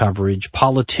news coverage,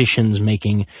 politicians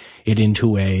making it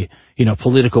into a,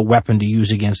 political weapon to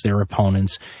use against their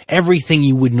opponents, everything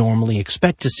you would normally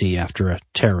expect to see after a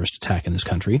terrorist attack in this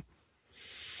country.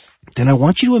 Then I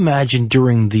want you to imagine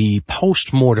during the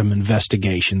post-mortem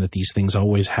investigation that these things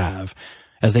always have,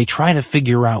 as they try to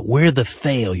figure out where the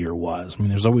failure was. I mean,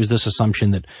 there's always this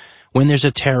assumption that when there's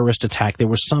a terrorist attack, there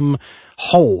was some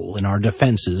hole in our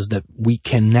defenses that we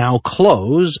can now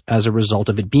close as a result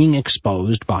of it being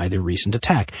exposed by the recent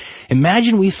attack.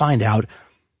 Imagine we find out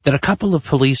that a couple of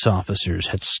police officers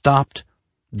had stopped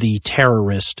the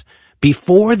terrorist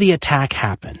before the attack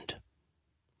happened,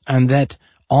 and that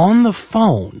on the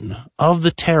phone of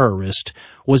the terrorist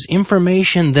was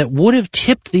information that would have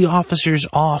tipped the officers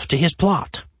off to his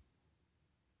plot.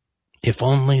 If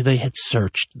only they had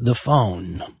searched the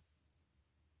phone.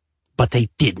 But they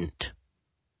didn't.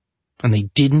 And they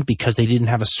didn't because they didn't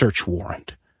have a search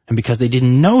warrant. And because they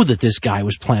didn't know that this guy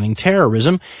was planning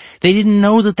terrorism, they didn't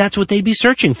know that that's what they'd be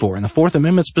searching for. And the Fourth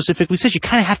Amendment specifically says you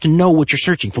kind of have to know what you're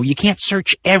searching for. You can't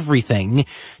search everything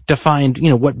to find,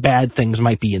 what bad things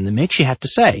might be in the mix. You have to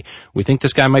say, we think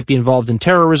this guy might be involved in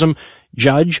terrorism.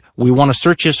 Judge, we want to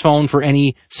search his phone for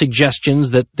any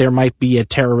suggestions that there might be a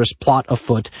terrorist plot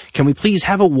afoot. Can we please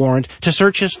have a warrant to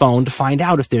search his phone to find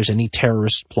out if there's any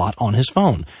terrorist plot on his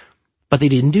phone? But they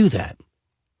didn't do that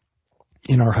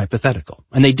in our hypothetical.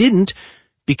 And they didn't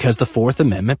because the Fourth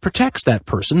Amendment protects that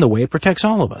person the way it protects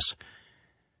all of us.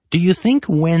 Do you think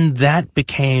when that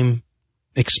became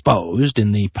exposed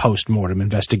in the post-mortem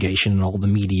investigation and all the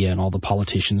media and all the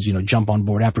politicians, jump on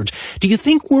board afterwards, do you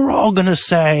think we're all going to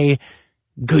say,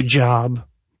 good job,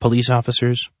 police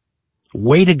officers?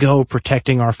 Way to go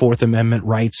protecting our Fourth Amendment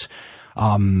rights,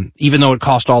 even though it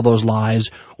cost all those lives?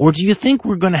 Or do you think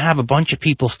we're going to have a bunch of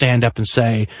people stand up and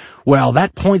say, well,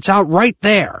 that points out right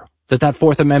there that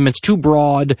Fourth Amendment's too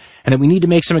broad and that we need to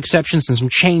make some exceptions and some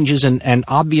changes, and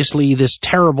obviously this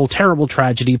terrible, terrible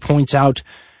tragedy points out,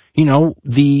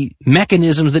 the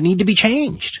mechanisms that need to be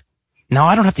changed? Now,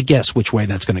 I don't have to guess which way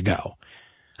that's going to go.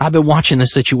 I've been watching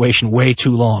this situation way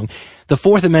too long. The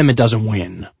Fourth Amendment doesn't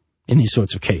win in these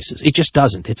sorts of cases. It just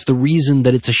doesn't. It's the reason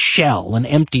that it's a shell, an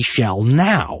empty shell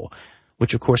now,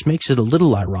 which of course makes it a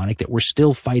little ironic that we're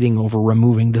still fighting over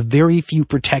removing the very few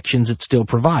protections it still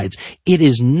provides. It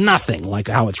is nothing like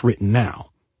how it's written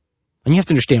now. And you have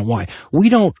to understand why. We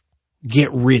don't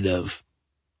get rid of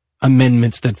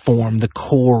amendments that form the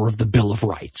core of the Bill of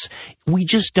Rights. We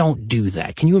just don't do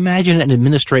that. Can you imagine an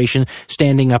administration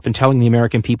standing up and telling the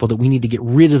American people that we need to get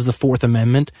rid of the Fourth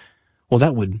Amendment? Well,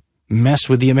 that would mess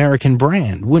with the American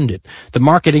brand, wouldn't it? The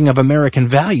marketing of American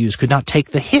values could not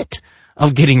take the hit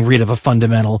of getting rid of a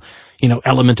fundamental,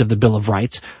 element of the Bill of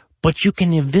Rights, but you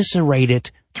can eviscerate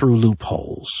it through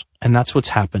loopholes. And that's what's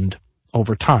happened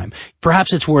over time.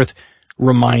 Perhaps it's worth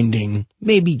reminding,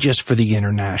 maybe just for the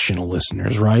international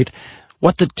listeners, right,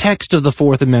 what the text of the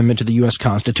Fourth Amendment to the U.S.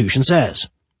 Constitution says.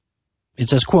 It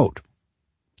says, quote,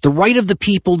 "The right of the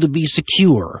people to be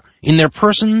secure in their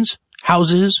persons,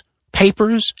 houses,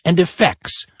 papers, and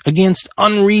effects against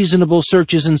unreasonable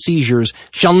searches and seizures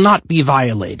shall not be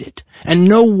violated, and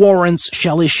no warrants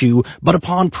shall issue but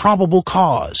upon probable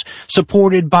cause,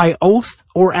 supported by oath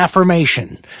or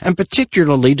affirmation, and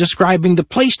particularly describing the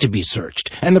place to be searched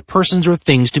and the persons or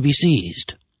things to be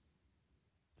seized."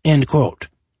 End quote.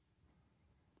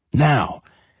 Now,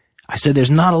 I said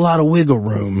there's not a lot of wiggle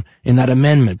room in that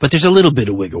amendment, but there's a little bit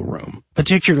of wiggle room.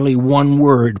 Particularly one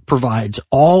word provides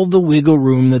all the wiggle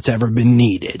room that's ever been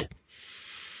needed.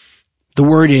 The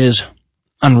word is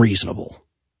unreasonable,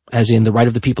 as in the right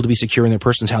of the people to be secure in their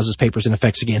persons, houses, papers, and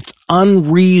effects against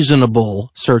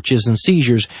unreasonable searches and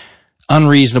seizures.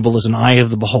 Unreasonable is an eye of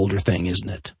the beholder thing, isn't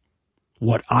it?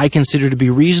 What I consider to be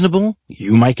reasonable,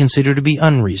 you might consider to be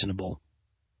unreasonable.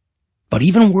 But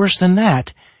even worse than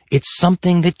that, it's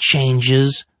something that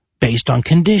changes based on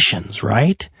conditions,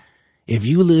 right? If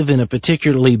you live in a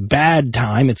particularly bad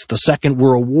time, it's the Second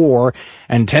World War,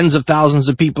 and tens of thousands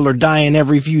of people are dying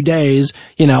every few days,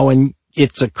 and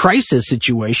it's a crisis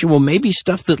situation, well, maybe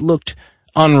stuff that looked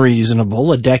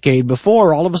unreasonable a decade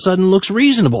before all of a sudden looks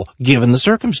reasonable, given the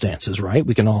circumstances, right?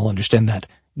 We can all understand that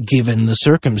given the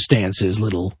circumstances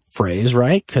little phrase,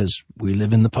 right? Because we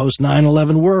live in the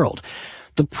post-9/11 world.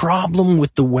 The problem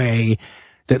with the way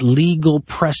that legal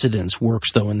precedence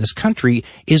works, though, in this country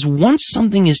is once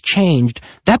something is changed,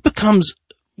 that becomes,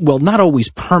 well, not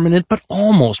always permanent, but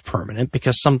almost permanent,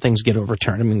 because some things get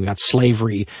overturned. I mean, we've got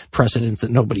slavery precedents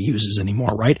that nobody uses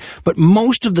anymore, right? But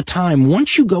most of the time,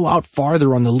 once you go out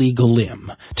farther on the legal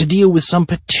limb to deal with some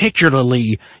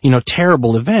particularly,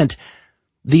 terrible event,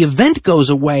 the event goes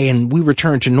away and we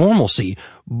return to normalcy.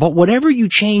 But whatever you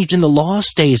changed in the law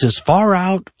stays as far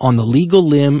out on the legal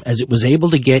limb as it was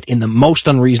able to get in the most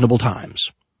unreasonable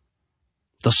times.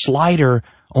 The slider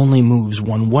only moves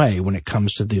one way when it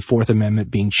comes to the Fourth Amendment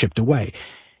being chipped away.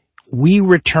 We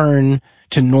return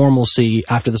to normalcy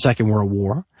after the Second World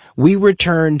War. We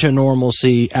return to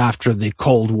normalcy after the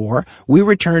Cold War. We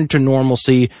return to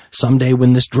normalcy someday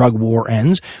when this drug war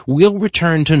ends. We'll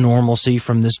return to normalcy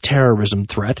from this terrorism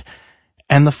threat.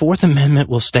 And the Fourth Amendment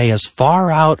will stay as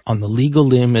far out on the legal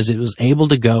limb as it was able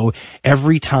to go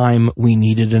every time we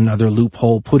needed another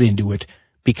loophole put into it,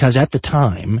 because at the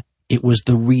time, it was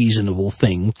the reasonable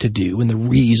thing to do and the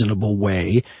reasonable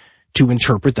way to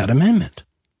interpret that amendment.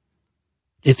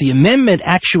 If the amendment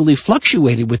actually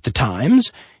fluctuated with the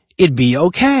times, it'd be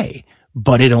okay.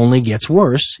 but it only gets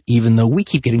worse, even though we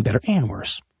keep getting better and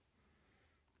worse.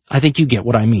 I think you get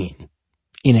what I mean,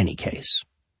 in any case.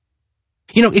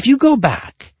 You know, if you go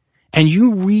back and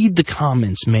you read the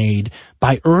comments made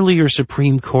by earlier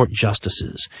Supreme Court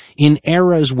justices in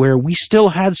eras where we still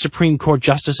had Supreme Court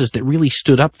justices that really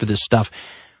stood up for this stuff,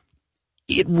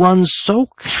 it runs so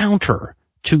counter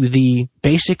to the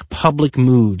basic public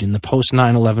mood in the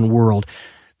post-9/11 world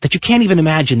that you can't even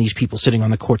imagine these people sitting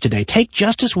on the court today. Take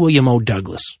Justice William O.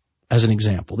 Douglas as an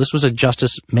example. This was a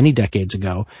justice many decades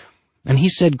ago, and he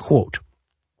said, quote,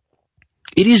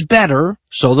 "It is better,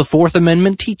 so the Fourth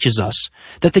Amendment teaches us,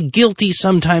 that the guilty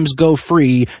sometimes go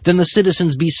free than the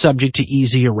citizens be subject to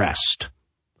easy arrest."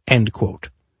 End quote.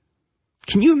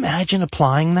 Can you imagine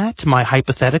applying that to my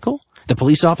hypothetical? The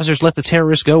police officers let the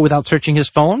terrorist go without searching his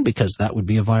phone because that would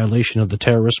be a violation of the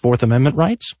terrorist's Fourth Amendment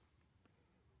rights?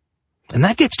 And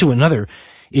that gets to another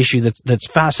issue that's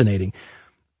fascinating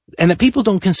and that people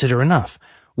don't consider enough.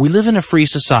 We live in a free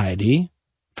society,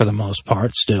 for the most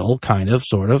part, still, kind of,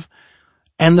 sort of.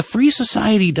 And the free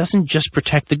society doesn't just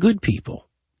protect the good people,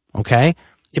 okay?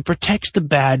 It protects the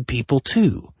bad people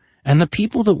too. And the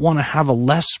people that want to have a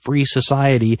less free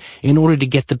society in order to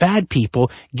get the bad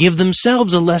people give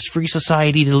themselves a less free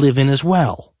society to live in as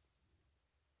well.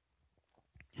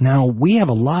 Now, we have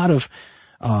a lot of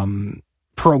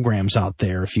programs out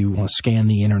there, if you want to scan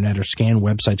the internet or scan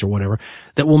websites or whatever,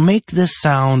 that will make this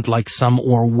sound like some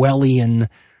Orwellian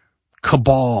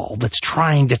cabal that's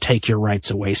trying to take your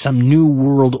rights away, some new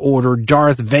world order,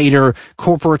 Darth Vader,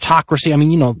 corporatocracy. I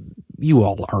mean, you know, you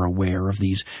all are aware of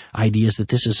these ideas that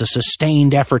this is a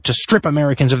sustained effort to strip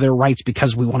Americans of their rights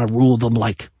because we want to rule them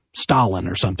like Stalin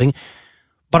or something.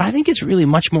 But I think it's really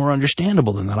much more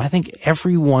understandable than that. I think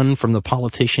everyone from the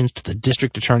politicians to the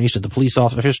district attorneys to the police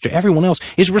officers to everyone else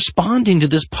is responding to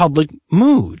this public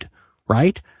mood,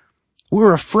 right?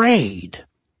 We're afraid.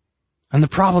 And the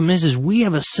problem is we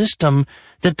have a system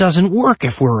that doesn't work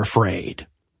if we're afraid.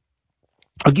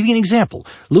 I'll give you an example.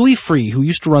 Louis Freeh, who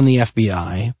used to run the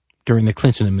FBI during the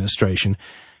Clinton administration,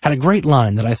 had a great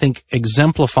line that I think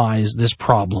exemplifies this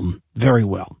problem very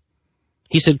well.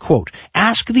 He said, quote,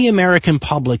 "Ask the American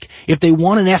public if they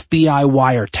want an FBI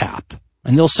wiretap,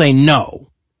 and they'll say no.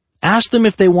 Ask them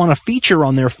if they want a feature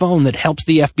on their phone that helps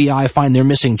the FBI find their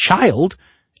missing child,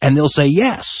 and they'll say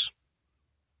yes."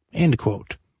 End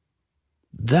quote.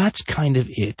 That's kind of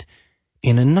it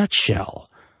in a nutshell.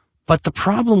 But the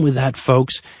problem with that,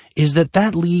 folks, is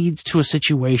that leads to a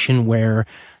situation where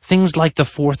things like the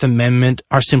Fourth Amendment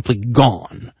are simply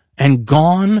gone, and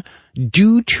gone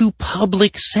due to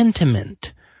public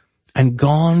sentiment, and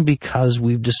gone because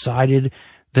we've decided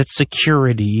that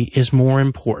security is more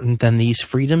important than these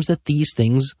freedoms that these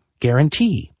things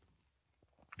guarantee.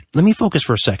 Let me focus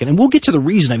for a second, and we'll get to the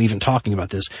reason I'm even talking about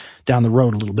this down the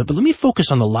road a little bit, but let me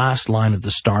focus on the last line of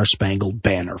the Star-Spangled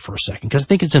Banner for a second, because I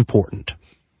think it's important.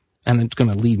 And it's going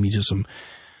to lead me to some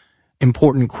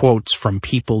important quotes from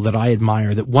people that I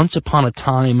admire that once upon a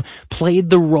time played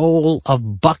the role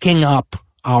of bucking up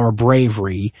our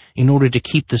bravery in order to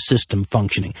keep the system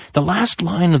functioning. The last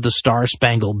line of the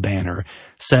Star-Spangled Banner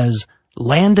says,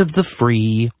 "Land of the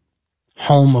free,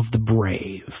 home of the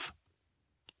brave."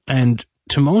 And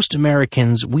to most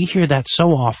Americans, we hear that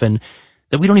so often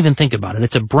that we don't even think about it.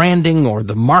 It's a branding or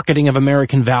the marketing of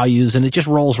American values, and it just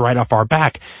rolls right off our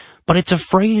back. But it's a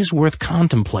phrase worth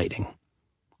contemplating.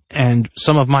 And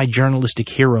some of my journalistic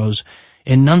heroes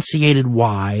enunciated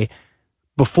why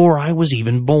before I was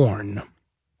even born.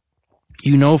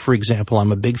 You know, for example,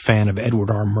 I'm a big fan of Edward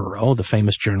R. Murrow, the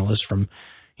famous journalist from,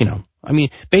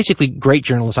 basically great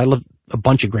journalists. I love a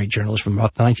bunch of great journalists from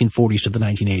about the 1940s to the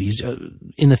 1980s.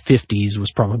 In the 50s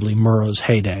was probably Murrow's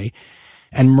heyday.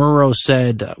 And Murrow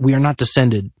said, "We are not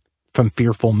descended from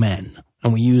fearful men."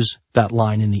 And we use that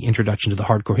line in the introduction to the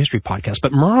Hardcore History podcast.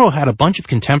 But Murrow had a bunch of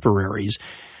contemporaries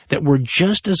that were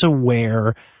just as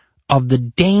aware of the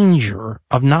danger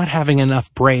of not having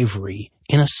enough bravery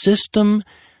in a system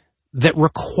that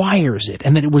requires it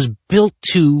and that it was built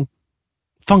to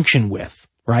function with,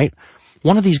 right?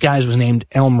 One of these guys was named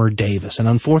Elmer Davis, and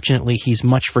unfortunately he's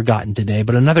much forgotten today,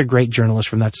 but another great journalist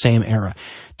from that same era.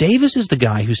 Davis is the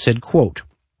guy who said, quote,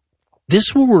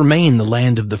 "This will remain the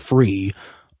land of the free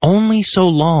only so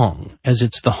long as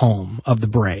it's the home of the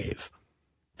brave."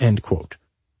 End quote.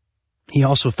 He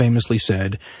also famously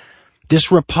said,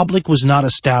 "This republic was not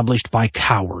established by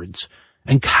cowards,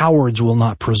 and cowards will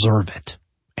not preserve it."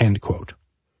 End quote.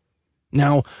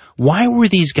 Now, why were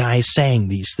these guys saying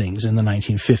these things in the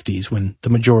 1950s when the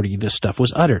majority of this stuff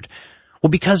was uttered? Well,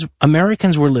 because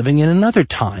Americans were living in another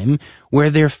time where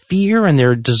their fear and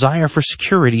their desire for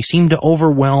security seemed to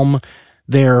overwhelm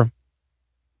their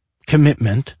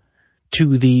commitment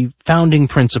to the founding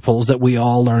principles that we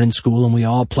all learn in school and we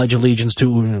all pledge allegiance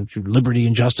to, liberty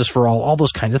and justice for all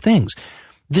those kind of things.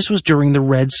 This was during the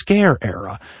Red Scare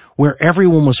era, where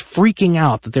everyone was freaking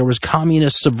out that there was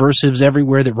communist subversives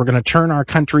everywhere, that were going to turn our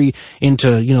country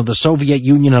into, the Soviet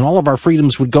Union, and all of our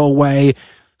freedoms would go away.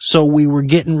 So we were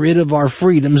getting rid of our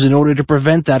freedoms in order to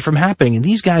prevent that from happening. And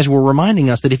these guys were reminding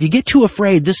us that if you get too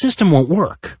afraid, the system won't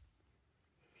work.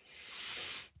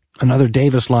 Another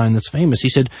Davis line that's famous, he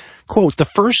said, quote, "The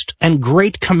first and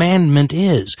great commandment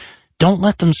is, don't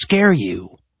let them scare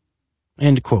you."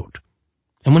 End quote.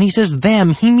 And when he says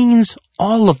them, he means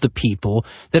all of the people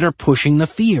that are pushing the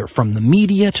fear, from the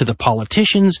media to the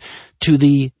politicians to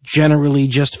the generally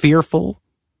just fearful.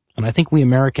 And I think we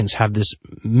Americans have this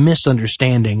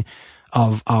misunderstanding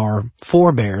of our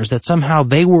forebears that somehow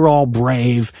they were all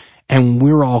brave and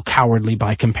we're all cowardly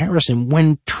by comparison,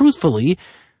 when truthfully,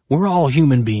 we're all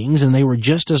human beings and they were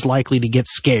just as likely to get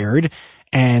scared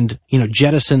and,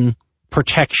 jettison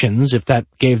protections if that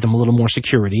gave them a little more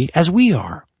security as we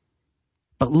are.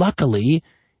 But luckily,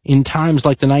 in times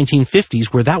like the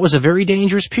 1950s, where that was a very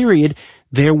dangerous period,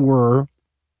 there were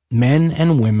men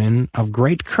and women of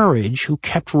great courage who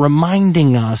kept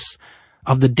reminding us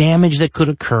of the damage that could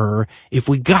occur if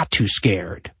we got too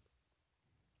scared.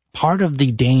 Part of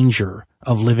the danger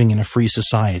of living in a free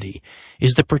society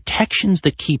is the protections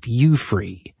that keep you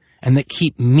free and that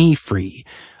keep me free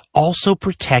also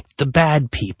protect the bad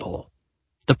people.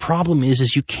 The problem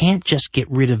is you can't just get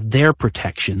rid of their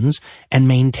protections and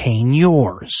maintain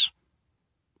yours.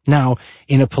 Now,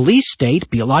 in a police state,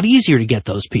 it'd be a lot easier to get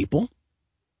those people.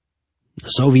 The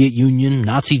Soviet Union,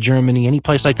 Nazi Germany, any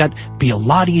place like that, be a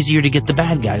lot easier to get the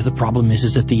bad guys. The problem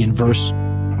is that the inverse,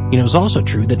 is also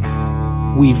true,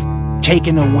 that we've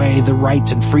taken away the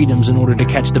rights and freedoms in order to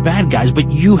catch the bad guys, but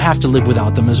you have to live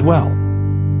without them as well.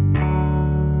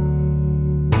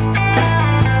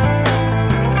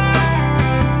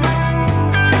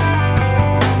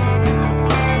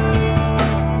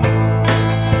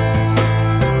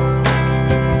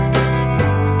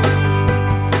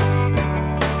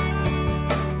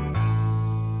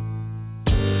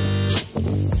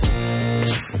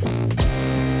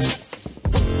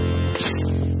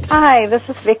 Hi, this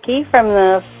is Vicki from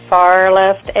the far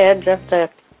left edge of the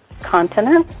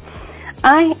continent.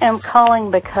 I am calling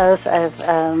because of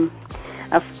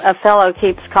a fellow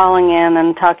keeps calling in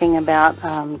and talking about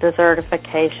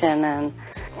desertification and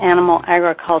animal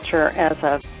agriculture as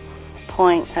a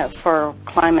point for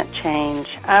climate change.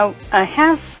 I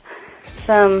have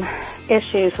some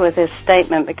issues with this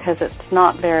statement because it's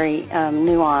not very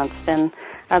nuanced, and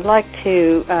I'd like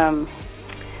to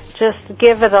just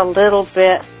give it a little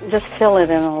bit, just fill it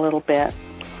in a little bit.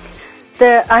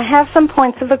 I have some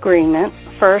points of agreement.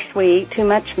 First, we eat too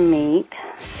much meat.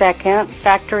 Second,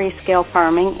 factory-scale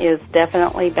farming is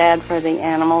definitely bad for the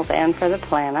animals and for the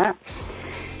planet.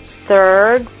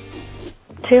 Third,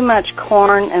 too much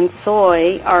corn and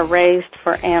soy are raised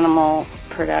for animal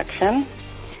production.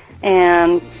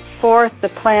 And fourth, the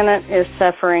planet is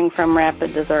suffering from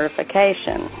rapid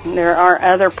desertification. There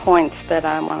are other points, but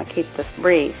I want to keep this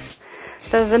brief.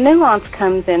 So the nuance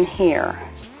comes in here.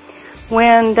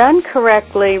 When done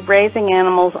correctly, raising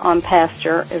animals on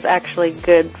pasture is actually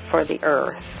good for the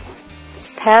earth.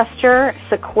 Pasture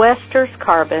sequesters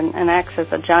carbon and acts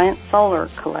as a giant solar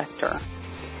collector,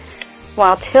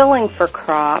 while tilling for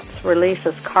crops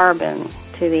releases carbon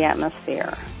to the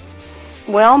atmosphere.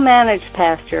 Well-managed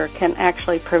pasture can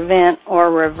actually prevent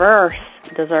or reverse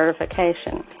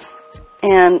desertification.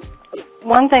 And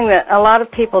one thing that a lot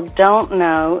of people don't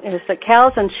know is that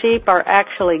cows and sheep are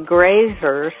actually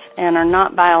grazers and are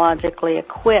not biologically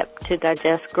equipped to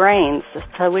digest grains,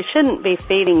 so we shouldn't be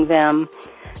feeding them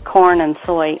corn and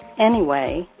soy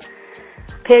anyway.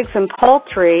 Pigs and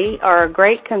poultry are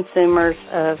great consumers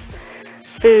of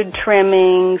food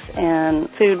trimmings and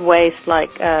food waste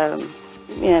like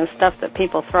stuff that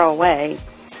people throw away.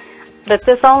 But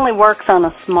this only works on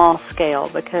a small scale,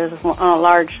 because on a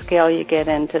large scale you get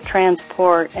into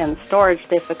transport and storage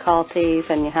difficulties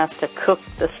and you have to cook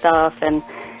the stuff, and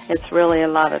it's really a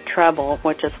lot of trouble,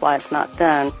 which is why it's not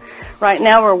done. Right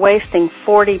now we're wasting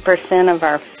 40% of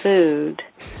our food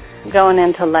going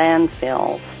into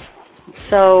landfills.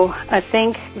 So I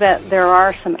think that there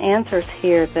are some answers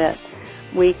here that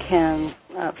we can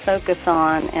focus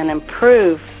on and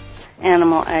improve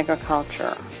animal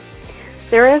agriculture.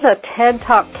 There is a TED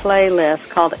Talk playlist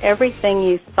called Everything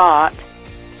You Thought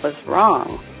Was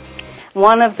Wrong.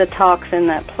 One of the talks in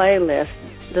that playlist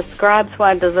describes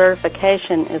why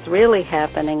desertification is really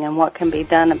happening and what can be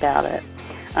done about it.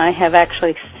 I have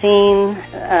actually seen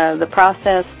the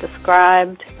process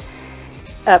described,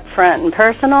 upfront and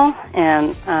personal,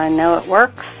 and I know it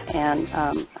works, and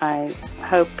I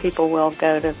hope people will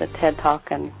go to the TED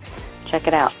Talk and check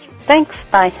it out. Thanks.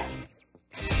 Bye.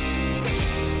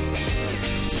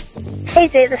 Hey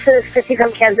Jay, this is Chrissy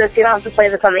from Kansas. You don't have to play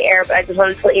this on the air, but I just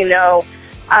wanted to let you know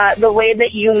the way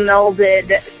that you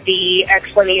melded the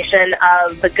explanation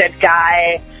of the good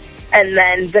guy and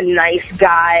then the nice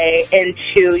guy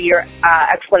into your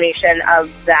explanation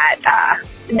of that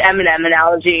M&M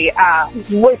analogy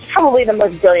was probably the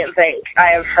most brilliant thing I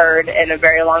have heard in a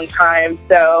very long time.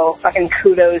 So fucking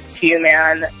kudos to you,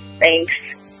 man. Thanks.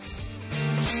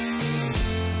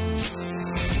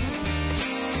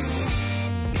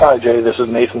 Hi, Jay. This is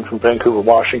Nathan from Vancouver,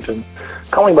 Washington,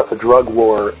 calling about the drug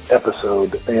war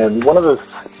episode. And one of the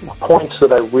points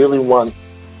that I really want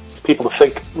people to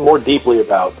think more deeply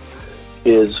about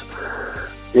is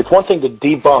it's one thing to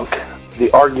debunk the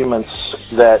arguments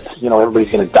that,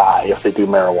 everybody's going to die if they do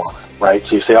marijuana, right?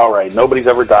 So you say, all right, nobody's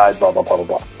ever died, blah, blah, blah, blah,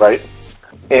 blah, right?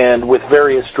 And with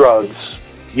various drugs,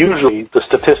 usually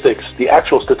the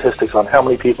actual statistics on how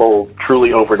many people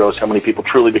truly overdose, how many people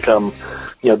truly become,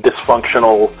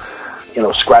 dysfunctional,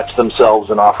 scratch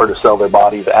themselves and offer to sell their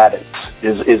bodies addicts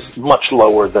is much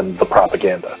lower than the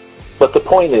propaganda. But the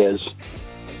point is,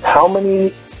 how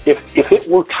many, if it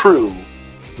were true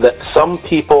that some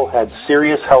people had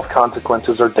serious health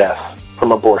consequences or death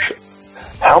from abortion,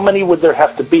 how many would there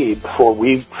have to be before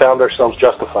we found ourselves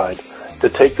justified to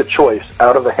take the choice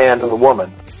out of the hand of the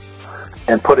woman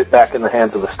and put it back in the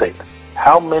hands of the state?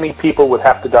 How many people would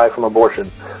have to die from abortion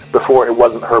before it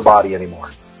wasn't her body anymore?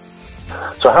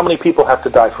 So how many people have to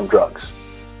die from drugs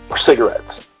or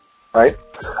cigarettes, right?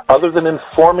 Other than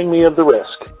informing me of the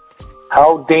risk,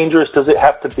 how dangerous does it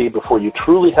have to be before you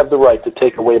truly have the right to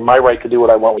take away my right to do what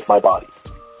I want with my body?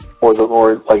 Or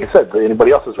like I said,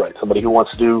 anybody else's right. Somebody who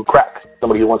wants to do crack,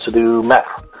 somebody who wants to do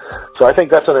meth. So I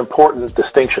think that's an important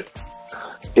distinction,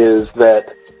 is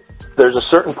that there's a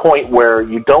certain point where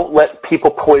you don't let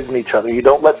people poison each other. You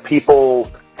don't let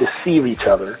people deceive each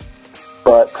other.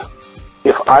 But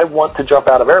if I want to jump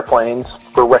out of airplanes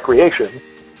for recreation,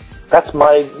 that's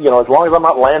my, as long as I'm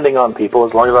not landing on people,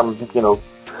 as long as I'm,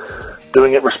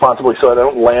 doing it responsibly so I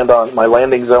don't land on, my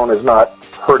landing zone is not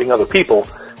hurting other people,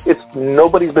 it's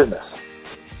nobody's business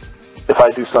if I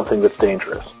do something that's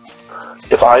dangerous.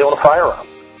 If I own a firearm,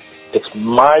 it's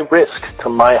my risk to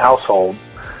my household,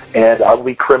 and I'll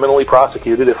be criminally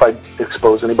prosecuted if I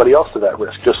expose anybody else to that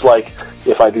risk. Just like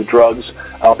if I do drugs,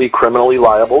 I'll be criminally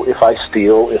liable if I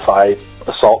steal, if I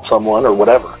assault someone or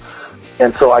whatever.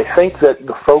 And so I think that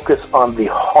the focus on the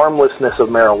harmlessness of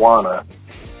marijuana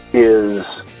is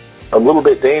a little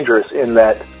bit dangerous, in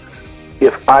that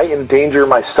if I endanger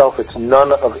myself, it's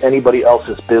none of anybody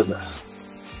else's business.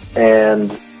 And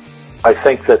I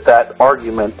think that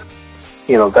argument,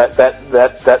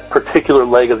 that particular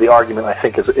leg of the argument, I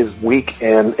think is weak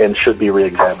and should be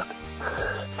reexamined.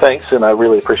 Thanks, and I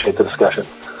really appreciate the discussion.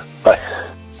 Bye.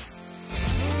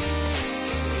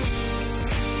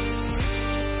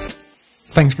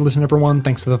 Thanks for listening, everyone.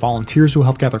 Thanks to the volunteers who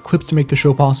helped gather clips to make the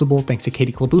show possible. Thanks to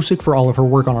Katie Klabusik for all of her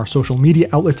work on our social media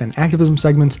outlets and activism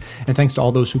segments. And thanks to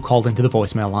all those who called into the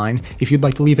voicemail line. If you'd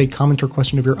like to leave a comment or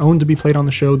question of your own to be played on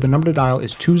the show, the number to dial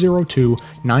is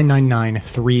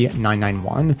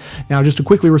 202-999-3991. Now, just to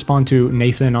quickly respond to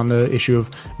Nathan on the issue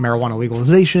of marijuana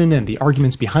legalization and the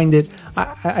arguments behind it,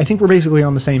 I think we're basically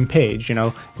on the same page.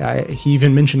 He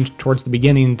even mentioned towards the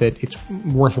beginning that it's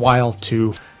worthwhile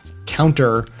to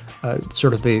counter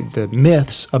sort of the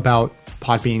myths about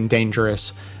pot being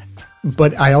dangerous.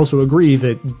 But I also agree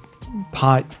that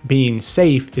pot being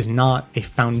safe is not a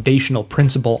foundational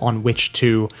principle on which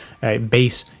to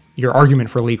base your argument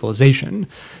for legalization.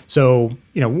 So,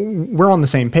 we're on the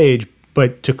same page,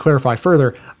 but to clarify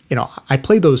further, I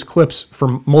play those clips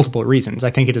for multiple reasons. I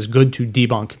think it is good to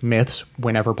debunk myths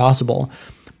whenever possible.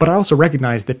 But I also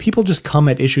recognize that people just come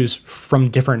at issues from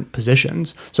different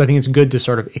positions. So I think it's good to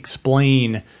sort of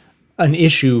explain an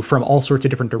issue from all sorts of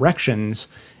different directions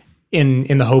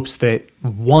in the hopes that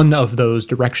one of those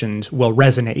directions will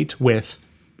resonate with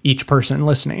each person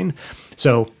listening.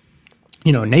 So,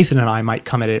 Nathan and I might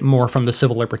come at it more from the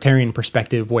civil libertarian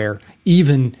perspective, where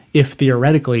even if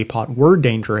theoretically pot were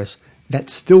dangerous, that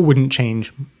still wouldn't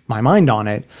change my mind on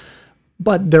it.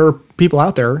 But there are people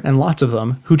out there, and lots of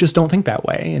them, who just don't think that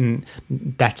way. And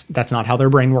that's not how their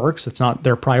brain works. It's not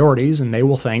their priorities. And they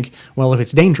will think, well, if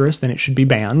it's dangerous, then it should be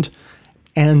banned.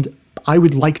 And I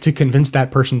would like to convince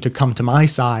that person to come to my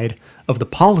side of the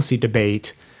policy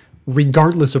debate,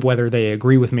 regardless of whether they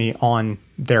agree with me on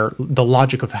the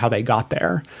logic of how they got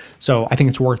there. So I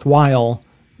think it's worthwhile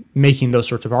making those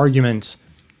sorts of arguments,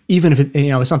 even if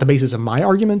it's not the basis of my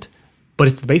argument, but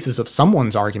it's the basis of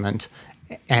someone's argument.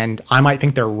 And I might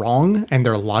think they're wrong and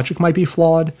their logic might be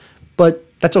flawed, but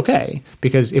that's okay,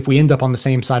 because if we end up on the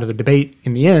same side of the debate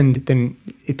in the end, then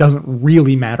it doesn't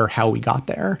really matter how we got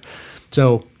there.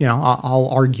 So, I'll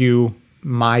argue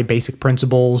my basic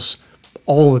principles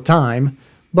all the time,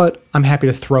 but I'm happy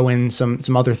to throw in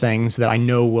some other things that I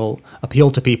know will appeal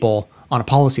to people on a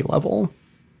policy level,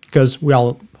 because we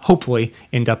all hopefully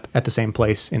end up at the same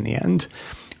place in the end.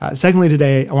 Secondly,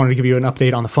 today, I wanted to give you an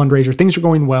update on the fundraiser. Things are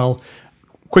going well.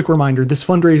 Quick reminder, this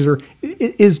fundraiser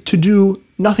is to do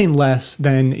nothing less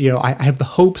than, I have the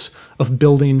hopes of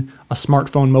building a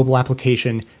smartphone mobile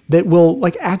application that will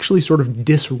actually sort of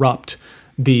disrupt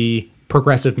the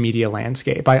progressive media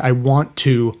landscape. I want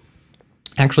to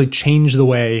actually change the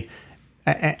way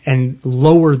and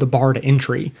lower the bar to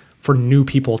entry for new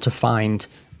people to find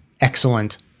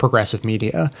excellent progressive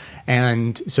media.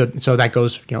 And so that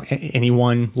goes,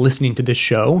 anyone listening to this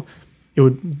show,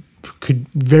 could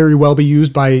very well be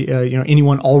used by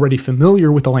anyone already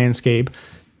familiar with the landscape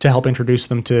to help introduce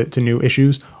them to new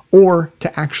issues, or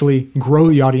to actually grow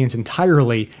the audience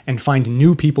entirely and find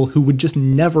new people who would just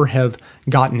never have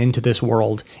gotten into this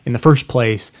world in the first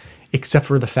place, except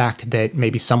for the fact that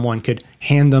maybe someone could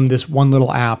hand them this one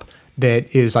little app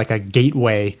that is like a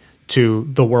gateway to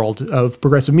the world of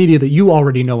progressive media that you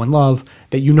already know and love,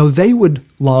 that they would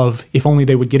love if only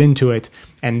they would get into it,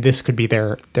 and this could be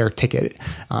their ticket.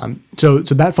 So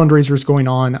that fundraiser is going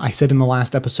on. I said in the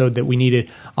last episode that we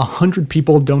needed 100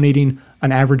 people donating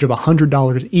an average of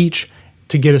 $100 each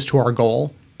to get us to our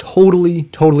goal. Totally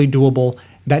doable.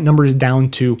 That number is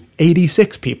down to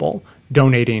 86 people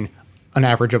donating an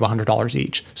average of $100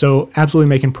 each. So absolutely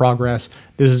making progress.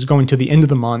 This is going to the end of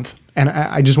the month. And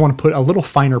I just want to put a little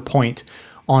finer point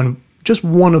on just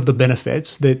one of the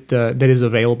benefits that is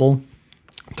available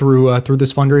through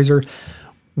this fundraiser,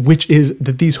 which is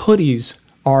that these hoodies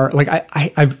are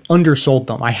I've undersold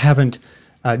them. I haven't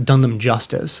done them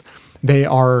justice. They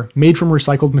are made from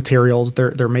recycled materials.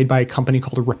 They're made by a company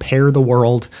called Repair the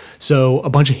World. So a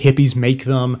bunch of hippies make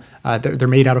them. They're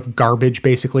made out of garbage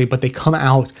basically, but they come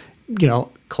out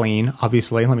clean,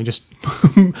 obviously. Let me just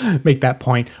make that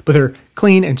point. But they're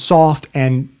clean and soft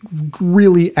and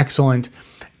really excellent.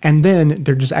 And then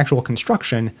their just actual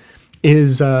construction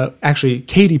is actually,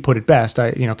 Katie put it best.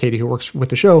 Katie, who works with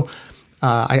the show,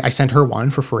 I sent her one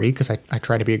for free because I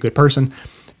try to be a good person.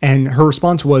 And her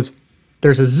response was,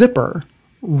 there's a zipper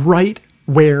right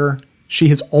where she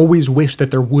has always wished that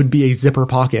there would be a zipper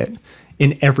pocket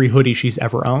in every hoodie she's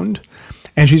ever owned.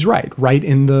 And she's right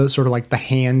in the sort of the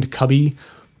hand cubby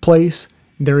place.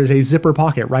 There is a zipper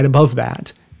pocket right above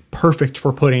that. Perfect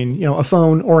for putting, a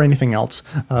phone or anything else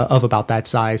of about that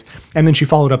size. And then she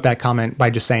followed up that comment by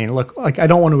just saying, look, I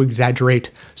don't want to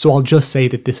exaggerate, so I'll just say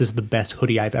that this is the best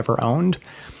hoodie I've ever owned.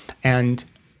 And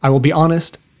I will be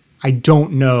honest, I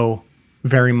don't know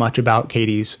very much about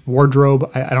Katie's wardrobe.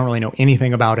 I don't really know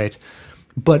anything about it.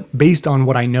 But based on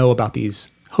what I know about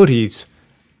these hoodies,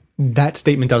 that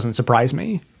statement doesn't surprise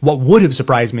me. What would have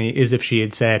surprised me is if she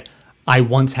had said, I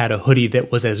once had a hoodie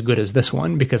that was as good as this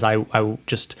one, because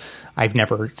I've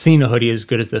never seen a hoodie as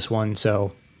good as this one,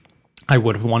 so I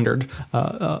would have wondered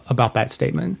about that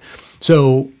statement.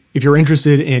 So if you're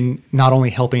interested in not only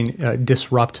helping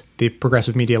disrupt the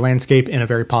progressive media landscape in a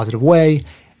very positive way,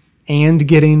 and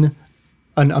getting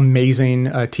an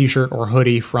amazing t-shirt or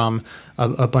hoodie from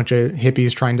a bunch of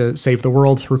hippies trying to save the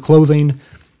world through clothing,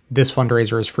 this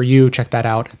fundraiser is for you. Check that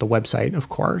out at the website, of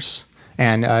course.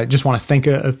 And just want to thank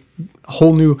a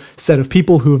whole new set of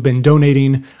people who have been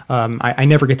donating. I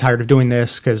never get tired of doing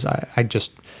this because I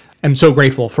just am so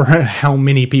grateful for how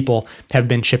many people have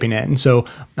been chipping in. So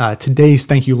today's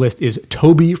thank you list is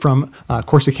Toby from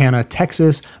Corsicana,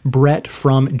 Texas, Brett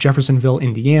from Jeffersonville,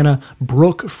 Indiana,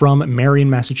 Brooke from Marion,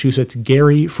 Massachusetts,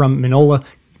 Gary from Minola,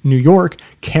 New York,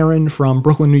 Karen from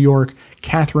Brooklyn, New York,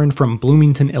 Catherine from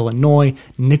Bloomington, Illinois,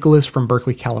 Nicholas from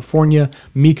Berkeley, California,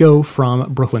 Miko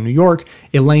from Brooklyn, New York,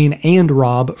 Elaine and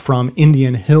Rob from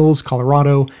Indian Hills,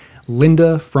 Colorado,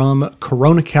 Linda from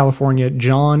Corona, California,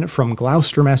 John from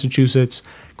Gloucester, Massachusetts,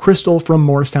 Crystal from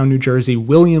Morristown, New Jersey,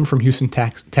 William from Houston,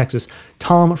 Texas,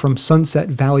 Tom from Sunset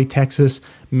Valley, Texas,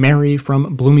 Mary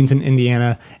from Bloomington,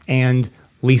 Indiana, and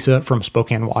Lisa from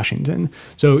Spokane, Washington.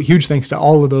 So huge thanks to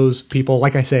all of those people.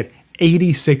 Like I said,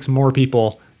 86 more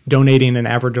people donating an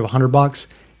average of $100.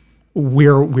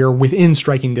 We're within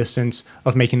striking distance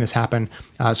of making this happen.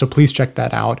 So please check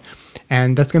that out.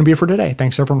 And that's going to be it for today.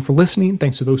 Thanks everyone for listening.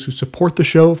 Thanks to those who support the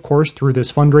show, of course, through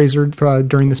this fundraiser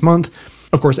during this month.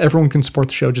 Of course, everyone can support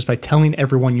the show just by telling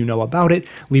everyone you know about it,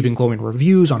 leaving glowing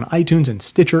reviews on iTunes and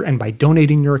Stitcher, and by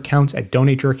donating your accounts at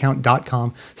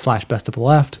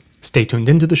donateyouraccount.com/bestoftheleft. Stay tuned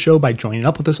into the show by joining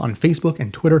up with us on Facebook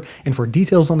and Twitter, and for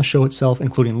details on the show itself,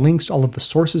 including links to all of the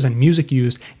sources and music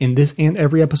used in this and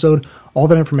every episode, all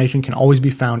that information can always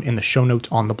be found in the show notes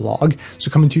on the blog.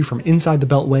 So coming to you from inside the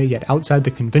Beltway, yet outside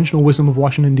the conventional wisdom of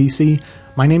Washington, D.C.,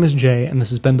 my name is Jay, and this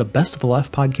has been the Best of the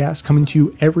Left podcast, coming to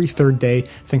you every third day,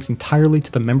 thanks entirely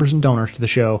to the members and donors to the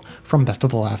show from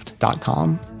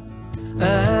bestoftheleft.com.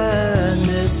 And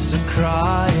it's a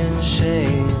crying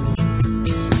shame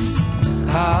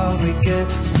how we get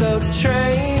so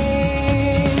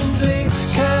trained. We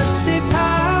can't see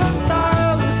past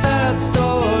our own sad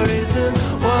stories and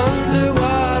wonder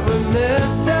what we're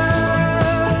missing.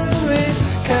 We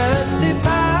can't see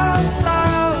past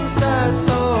our own sad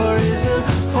stories and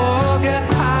forget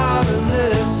how to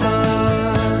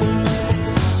listen.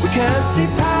 We can't see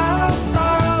past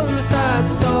our own sad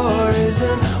stories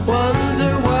and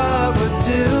wonder what we're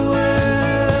doing.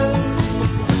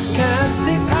 Can't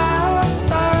see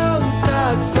past our own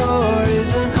sad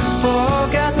stories and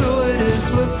forget who it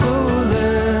is we're